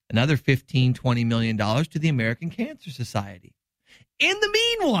another $15, $20 million to the American Cancer Society. In the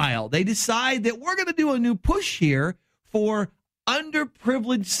meanwhile, they decide that we're going to do a new push here for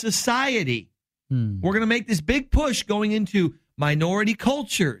underprivileged society. We're going to make this big push going into minority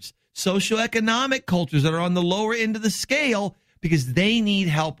cultures, socioeconomic cultures that are on the lower end of the scale because they need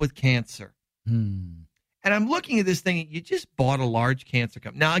help with cancer. And I'm looking at this thing, you just bought a large cancer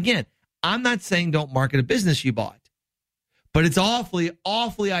company. Now, again, I'm not saying don't market a business you bought, but it's awfully,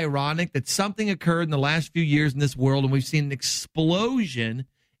 awfully ironic that something occurred in the last few years in this world and we've seen an explosion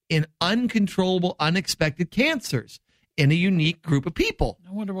in uncontrollable, unexpected cancers in a unique group of people.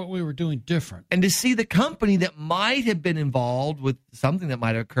 I wonder what we were doing different. And to see the company that might have been involved with something that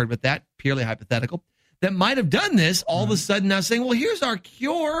might have occurred with that, purely hypothetical, that might have done this, all of a sudden now saying, well, here's our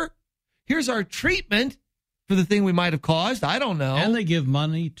cure. Here's our treatment for the thing we might have caused. I don't know. And they give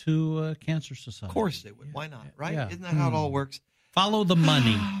money to Cancer Society. Of course they would. Why not, right? Yeah. Isn't that how it all works? Follow the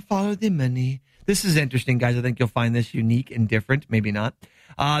money. Follow the money. This is interesting, guys. I think you'll find this unique and different. Maybe not.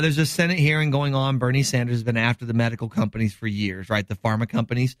 There's a Senate hearing going on. Bernie Sanders has been after the medical companies for years, right? The pharma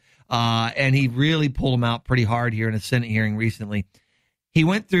companies. And he really pulled them out pretty hard here in a Senate hearing recently. He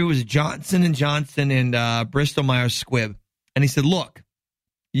went through, it was Johnson & Johnson and Bristol Myers Squibb. And he said, look,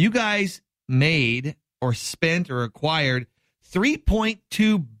 you guys made or spent or acquired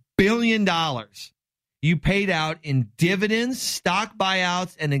 $3.2 billion. You paid out in dividends, stock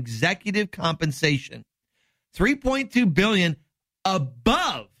buyouts, and executive compensation. $3.2 billion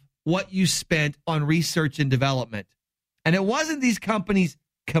above what you spent on research and development. And it wasn't these companies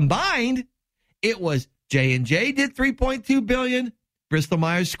combined. It was J&J did $3.2 billion. Bristol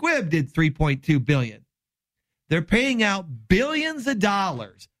Myers Squibb did $3.2 billion. They're paying out billions of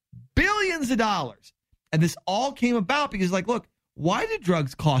dollars. And this all came about because, like, look, why do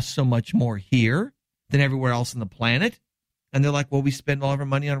drugs cost so much more here than everywhere else on the planet? And they're like, well, we spend all of our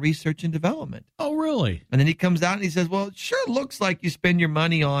money on research and development. Oh, really? And then he comes out and he says, well, it sure looks like you spend your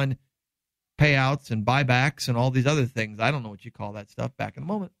money on payouts and buybacks and all these other things. I don't know what you call that stuff. Back in a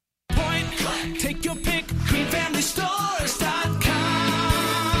moment. Point, take your pick, greenfamilystores.com.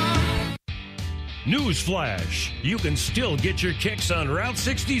 Newsflash, you can still get your kicks on Route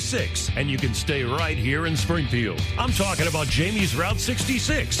 66, and you can stay right here in Springfield. I'm talking about Jamie's Route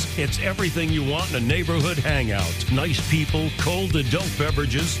 66. It's everything you want in a neighborhood hangout. Nice people, cold adult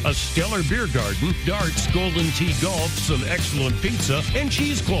beverages, a stellar beer garden, darts, Golden Tee golf, some excellent pizza, and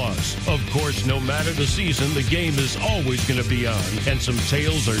cheese claws. Of course, no matter the season, the game is always going to be on, and some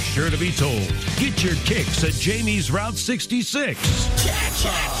tales are sure to be told. Get your kicks at Jamie's Route 66.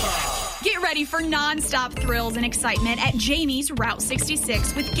 Get ready for non-stop thrills and excitement at Jamie's Route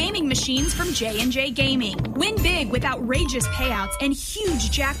 66 with gaming machines from J&J Gaming. Win big with outrageous payouts and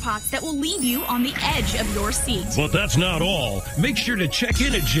huge jackpots that will leave you on the edge of your seat. But that's not all. Make sure to check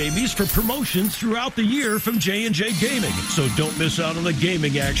in at Jamie's for promotions throughout the year from J&J Gaming. So don't miss out on the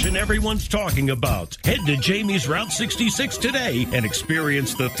gaming action everyone's talking about. Head to Jamie's Route 66 today and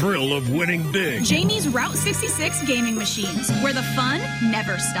experience the thrill of winning big. Jamie's Route 66 gaming machines, where the fun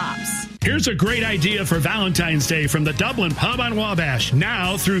never stops. Here's a great idea for Valentine's Day from the Dublin Pub on Wabash,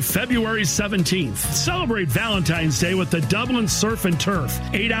 now through February 17th. Celebrate Valentine's Day with the Dublin Surf and Turf.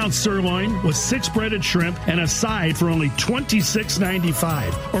 8-ounce sirloin with 6 breaded shrimp and a side for only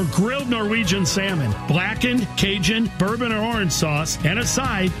 $26.95. Or grilled Norwegian salmon, blackened, Cajun, bourbon or orange sauce, and a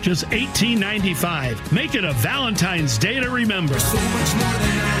side just $18.95. Make it a Valentine's Day to remember. So much more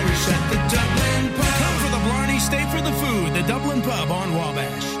than Irish at the Dublin Pub. Come for the Blarney, stay for the food. The Dublin Pub on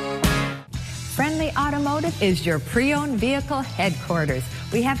Wabash. Friendly Automotive is your pre-owned vehicle headquarters.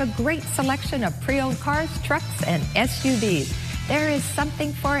 We have a great selection of pre-owned cars, trucks, and SUVs. There is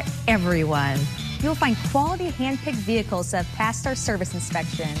something for everyone. You'll find quality hand-picked vehicles that have passed our service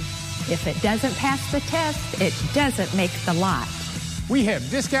inspection. If it doesn't pass the test, it doesn't make the lot. We have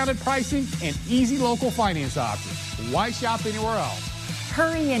discounted pricing and easy local finance options. Why shop anywhere else?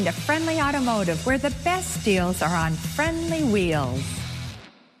 Hurry into Friendly Automotive, where the best deals are on friendly wheels.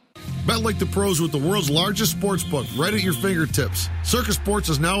 Bet like the pros with the world's largest sports book right at your fingertips. Circus Sports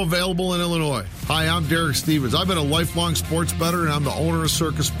is now available in Illinois. Hi, I'm Derek Stevens. I've been a lifelong sports bettor, and I'm the owner of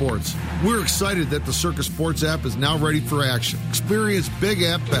Circus Sports. We're excited that the Circus Sports app is now ready for action. Experience big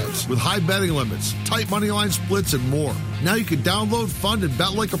app bets with high betting limits, tight money line splits, and more. Now you can download, fund, and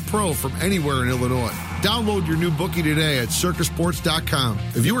bet like a pro from anywhere in Illinois. Download your new bookie today at circusports.com.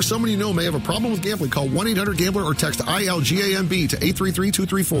 If you or someone you know may have a problem with gambling, call 1-800-GAMBLER or text ILGAMB to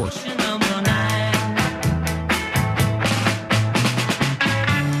 833-234.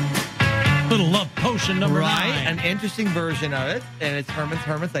 Little love potion number 9. An interesting version of it, and it's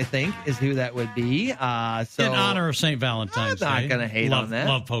Herman's, I think, is who that would be. So in honor of St. Valentine's Day. I'm not going to hate on that.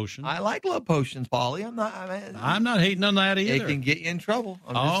 Love potion. I like love potions, Paulie. I'm not hating on that either. It can get you in trouble.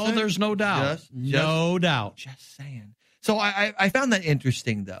 There's no doubt. No doubt. Just saying. So I found that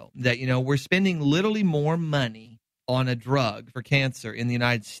interesting, though, that, we're spending literally more money on a drug for cancer in the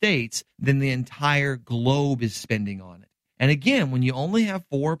United States than the entire globe is spending on it. And again, when you only have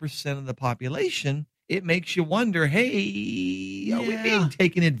 4% of the population, it makes you wonder, hey, are we being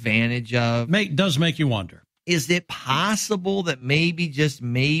taken advantage of? Does make you wonder. Is it possible that maybe?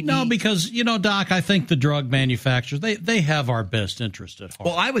 No, because, Doc, I think the drug manufacturers, they have our best interest at heart.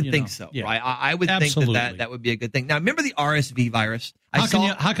 Well, I would think so, right? I would think that would be a good thing. Now, remember the RSV virus? How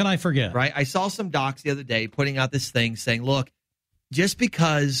can I forget? Right? I saw some docs the other day putting out this thing saying, look, just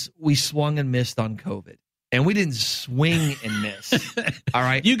because we swung and missed on COVID, and we didn't swing and miss. All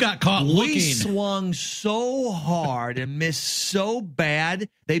right. You got caught looking. We swung so hard and missed so bad,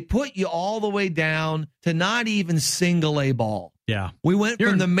 they put you all the way down to not even single A ball. Yeah. We went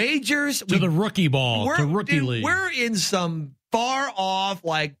from the majors to the rookie ball, to rookie league. We're in some far off,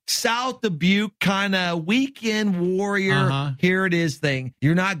 like South Dubuque kind of weekend warrior, here it is thing.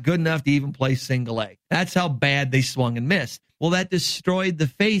 You're not good enough to even play single A. That's how bad they swung and missed. Well, that destroyed the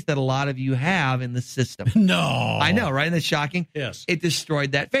faith that a lot of you have in the system. No. I know, right? Isn't that shocking? Yes. It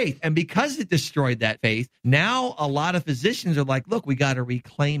destroyed that faith. And because it destroyed that faith, now a lot of physicians are like, look, we got to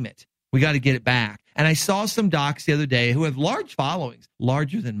reclaim it. We got to get it back. And I saw some docs the other day who have large followings,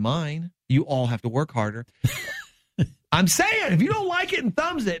 larger than mine. You all have to work harder. I'm saying, if you don't like it and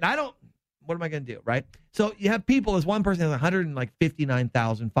thumbs it, and what am I going to do, right? So you have people, as one person has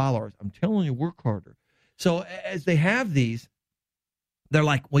 159,000 followers. I'm telling you, work harder. So as they have these, they're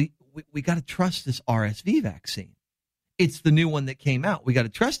like, well, we got to trust this RSV vaccine. It's the new one that came out. We got to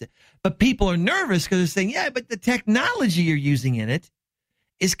trust it. But people are nervous because they're saying, yeah, but the technology you're using in it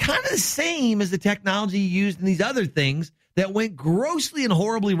is kind of the same as the technology used in these other things that went grossly and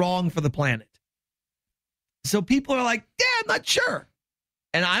horribly wrong for the planet. So people are like, yeah, I'm not sure.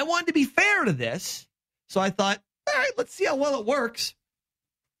 And I wanted to be fair to this. So I thought, all right, let's see how well it works.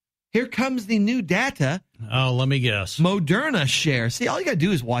 Here comes the new data. Oh, let me guess. Moderna share. See, all you got to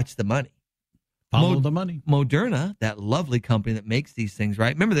do is watch the money. Follow the money. Moderna, that lovely company that makes these things,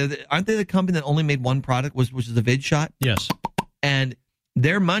 right? Remember, aren't they the company that only made one product, which is the vid shot? Yes. And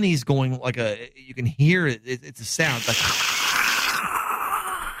their money's going like you can hear it. It's a sound.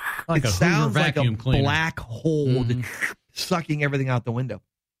 Like it sounds like a cleaner. Black hole sucking everything out the window.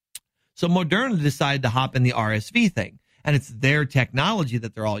 So Moderna decided to hop in the RSV thing. And it's their technology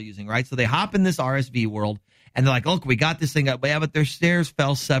that they're all using, right? So they hop in this RSV world, and they're like, look, we got this thing up. Yeah, but their shares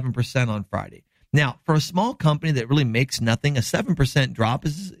fell 7% on Friday. Now, for a small company that really makes nothing, a 7% drop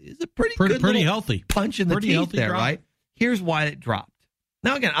is a pretty healthy punch in the teeth there, drop. Right? Here's why it dropped.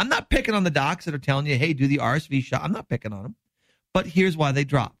 Now, again, I'm not picking on the docs that are telling you, hey, do the RSV shot. I'm not picking on them. But here's why they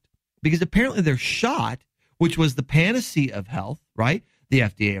dropped. Because apparently their shot, which was the panacea of health, right? The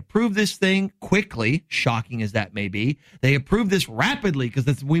FDA approved this thing quickly, shocking as that may be. They approved this rapidly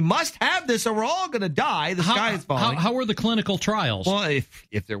because we must have this or we're all going to die. The sky is falling. How were the clinical trials? Well,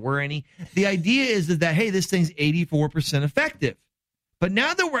 if there were any. The idea is that, hey, this thing's 84% effective. But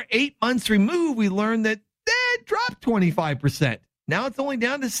now that we're 8 months removed, we learned that it dropped 25%. Now it's only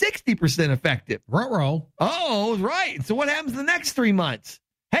down to 60% effective. Ruh-roh. Oh, right. So what happens the next 3 months?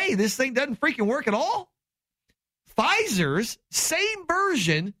 Hey, this thing doesn't freaking work at all? Pfizer's same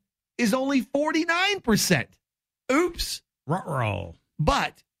version is only 49%. Oops. Ruh-roh.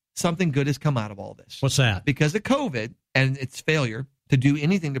 But something good has come out of all this. What's that? Because of COVID and its failure to do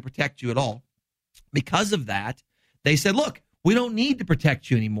anything to protect you at all. Because of that, they said, look, we don't need to protect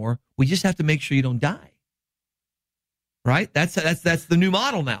you anymore. We just have to make sure you don't die. Right? That's the new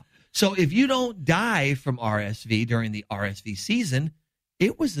model now. So if you don't die from RSV during the RSV season,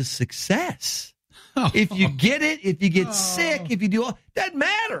 it was a success. If you get it, if you get sick, if you do all, doesn't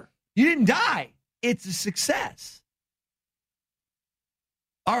matter. You didn't die. It's a success.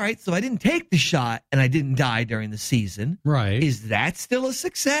 All right, so I didn't take the shot and I didn't die during the season. Right. Is that still a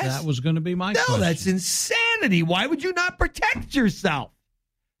success? That was going to be my question. No, that's insanity. Why would you not protect yourself?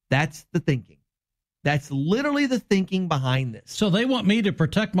 That's the thinking. That's literally the thinking behind this. So they want me to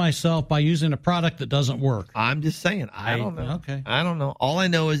protect myself by using a product that doesn't work. I'm just saying. I don't know. Okay. I don't know. All I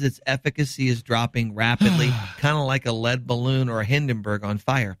know is its efficacy is dropping rapidly, kind of like a lead balloon or a Hindenburg on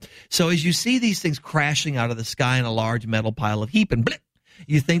fire. So as you see these things crashing out of the sky in a large metal pile of heap, and blip,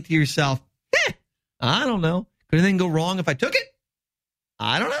 you think to yourself, I don't know. Could anything go wrong if I took it?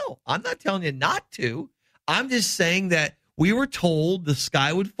 I don't know. I'm not telling you not to. I'm just saying that we were told the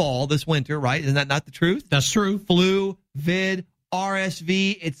sky would fall this winter, right? Isn't that not the truth? That's true. Flu, vid,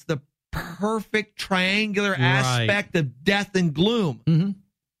 RSV. It's the perfect triangular aspect of death and gloom. Mm-hmm.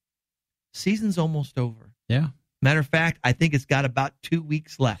 Season's almost over. Yeah. Matter of fact, I think it's got about 2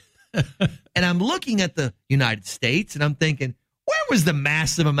 weeks left. And I'm looking at the United States and I'm thinking, where was the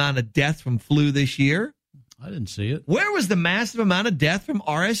massive amount of death from flu this year? I didn't see it. Where was the massive amount of death from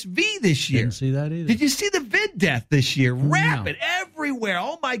RSV this year? Didn't see that either. Did you see the vid death this year? Rapid, everywhere.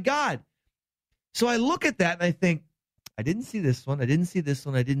 Oh, my God. So I look at that and I think, I didn't see this one. I didn't see this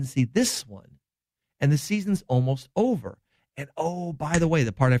one. I didn't see this one. And the season's almost over. And, oh, by the way,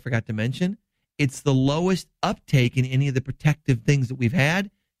 the part I forgot to mention, it's the lowest uptake in any of the protective things that we've had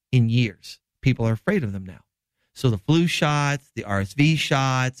in years. People are afraid of them now. So the flu shots, the RSV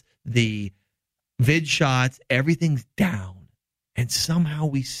shots, the vid shots, everything's down. And somehow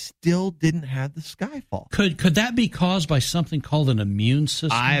we still didn't have the skyfall. Could that be caused by something called an immune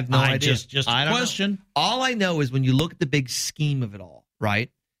system? I have no idea. Just a question. All I know is when you look at the big scheme of it all, right?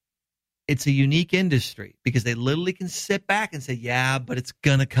 It's a unique industry because they literally can sit back and say, yeah, but it's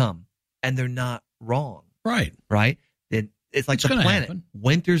going to come. And they're not wrong. Right. Right? Then it's like the planet. Happen.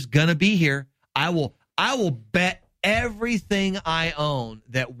 Winter's gonna be here. I will bet everything I own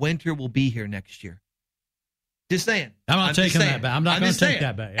that winter will be here next year. Just saying. I'm not taking that bet. I'm not going to take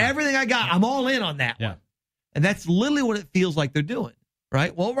that bet. Yeah. Everything I got, I'm all in on that one. And that's literally what it feels like they're doing,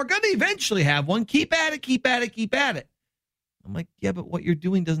 right? Well, we're going to eventually have one. Keep at it, keep at it, keep at it. I'm like, yeah, but what you're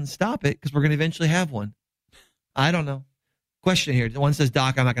doing doesn't stop it because we're going to eventually have one. I don't know. Question here. One says,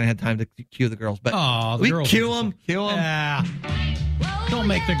 Doc, I'm not going to have time to cue the girls. But the girls kill them. Yeah. Don't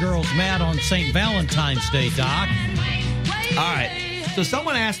make the girls mad on St. Valentine's Day, Doc. All right. So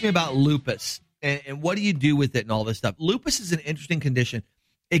someone asked me about lupus and what do you do with it and all this stuff. Lupus is an interesting condition.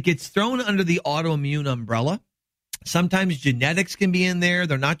 It gets thrown under the autoimmune umbrella. Sometimes genetics can be in there.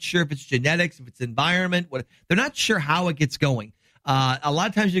 They're not sure if it's genetics, if it's environment. They're not sure how it gets going. A lot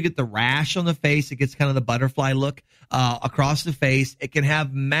of times you get the rash on the face. It gets kind of the butterfly look across the face. It can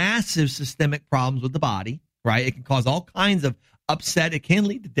have massive systemic problems with the body, right? It can cause all kinds of upset. It can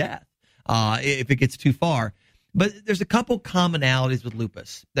lead to death if it gets too far. But there's a couple commonalities with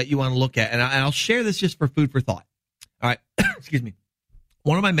lupus that you want to look at, and I'll share this just for food for thought. All right, excuse me.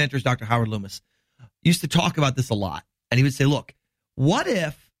 One of my mentors, Dr. Howard Loomis, used to talk about this a lot, and he would say, look, what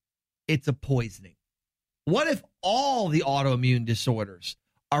if it's a poisoning? What if all the autoimmune disorders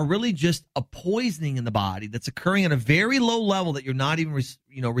are really just a poisoning in the body that's occurring at a very low level that you're not even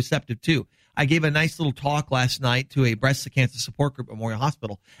receptive to? I gave a nice little talk last night to a breast cancer support group at Memorial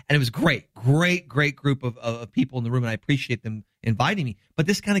Hospital, and it was great group of people in the room, and I appreciate them inviting me. But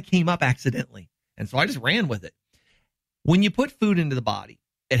this kind of came up accidentally, and so I just ran with it. When you put food into the body,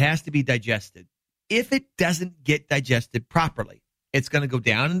 it has to be digested. If it doesn't get digested properly, it's going to go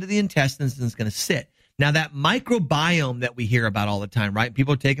down into the intestines and it's going to sit. Now, that microbiome that we hear about all the time, right?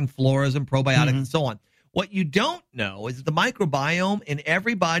 People are taking floras and probiotics and so on. What you don't know is that the microbiome in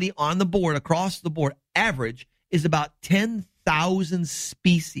everybody on the board, across the board, average is about 10,000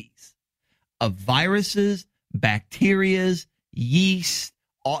 species of viruses, bacterias, yeast.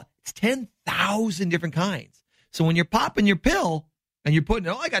 It's 10,000 different kinds. So when you're popping your pill and you're putting,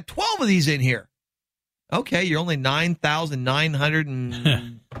 I got 12 of these in here. Okay, you're only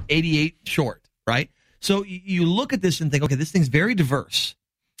 9,988 short, right? So you look at this and think, okay, this thing's very diverse.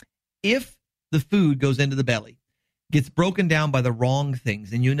 If the food goes into the belly, gets broken down by the wrong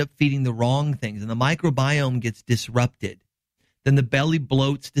things, and you end up feeding the wrong things, and the microbiome gets disrupted, then the belly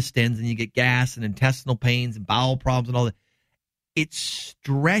bloats, distends, and you get gas and intestinal pains and bowel problems and all that. It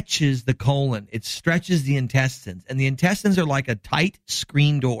stretches the colon. It stretches the intestines, and the intestines are like a tight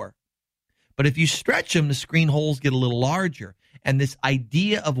screen door. But if you stretch them, the screen holes get a little larger, and this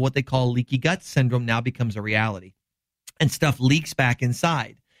idea of what they call leaky gut syndrome now becomes a reality, and stuff leaks back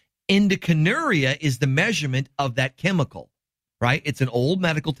inside. Endoconuria is the measurement of that chemical, right? It's an old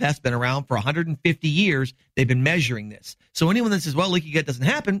medical test, been around for 150 years. They've been measuring this. So anyone that says, well, leaky gut doesn't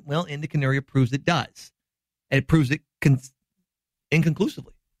happen, well, endoconuria proves it does. And it proves it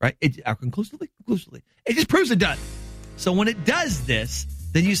inconclusively, right? Conclusively? It just proves it does. So when it does this,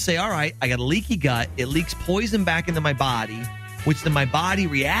 then you say, all right, I got a leaky gut. It leaks poison back into my body, which then my body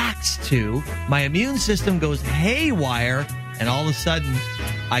reacts to. My immune system goes haywire, and all of a sudden,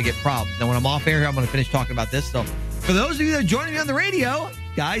 I get problems. Now, when I'm off air here, I'm going to finish talking about this. So for those of you that are joining me on the radio,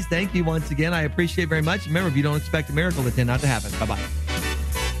 guys, thank you once again. I appreciate it very much. Remember, if you don't expect a miracle, they tend not to happen. Bye-bye.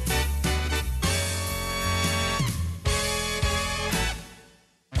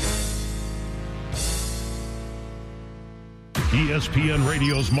 ESPN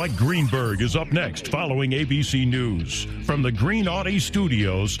Radio's Mike Greenberg is up next following ABC News. From the Green Audi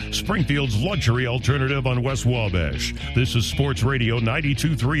Studios, Springfield's luxury alternative on West Wabash. This is Sports Radio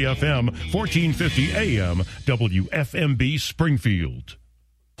 92.3 FM, 1450 AM, WFMB Springfield.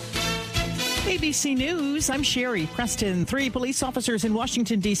 ABC News, I'm Sherry Preston. 3 police officers in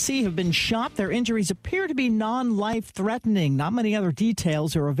Washington, D.C. have been shot. Their injuries appear to be non-life-threatening. Not many other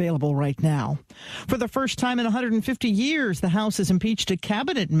details are available right now. For the first time in 150 years, the House has impeached a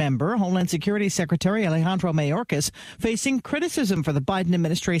cabinet member, Homeland Security Secretary Alejandro Mayorkas, facing criticism for the Biden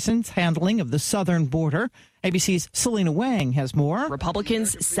administration's handling of the southern border. ABC's Selena Wang has more.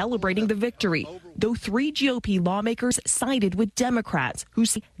 Republicans celebrating the victory, though 3 GOP lawmakers sided with Democrats who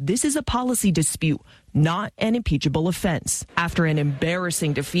say this is a policy dispute, not an impeachable offense. After an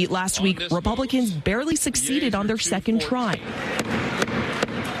embarrassing defeat last week, Republicans barely succeeded on their second try,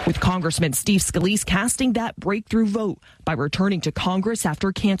 with Congressman Steve Scalise casting that breakthrough vote by returning to Congress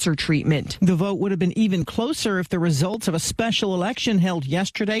after cancer treatment. The vote would have been even closer if the results of a special election held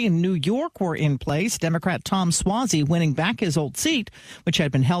yesterday in New York were in place. Democrat Tom Suozzi winning back his old seat, which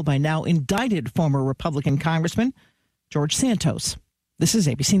had been held by now indicted former Republican Congressman George Santos. This is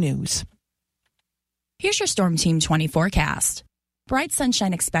ABC News. Here's your Storm Team 20 forecast. Bright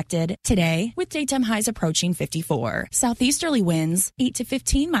sunshine expected today with daytime highs approaching 54. Southeasterly winds 8 to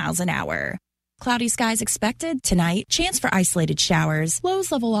 15 miles an hour. Cloudy skies expected tonight. Chance for isolated showers.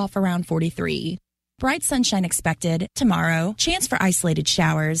 Lows level off around 43. Bright sunshine expected tomorrow. Chance for isolated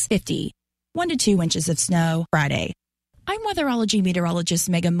showers 50. 1 to 2 inches of snow Friday. I'm weatherology meteorologist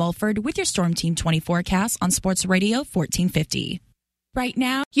Megan Mulford with your Storm Team 20 forecast on Sports Radio 1450. Right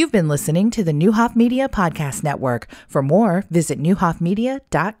now, you've been listening to the Neuhoff Media Podcast Network. For more, visit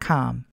neuhoffmedia.com.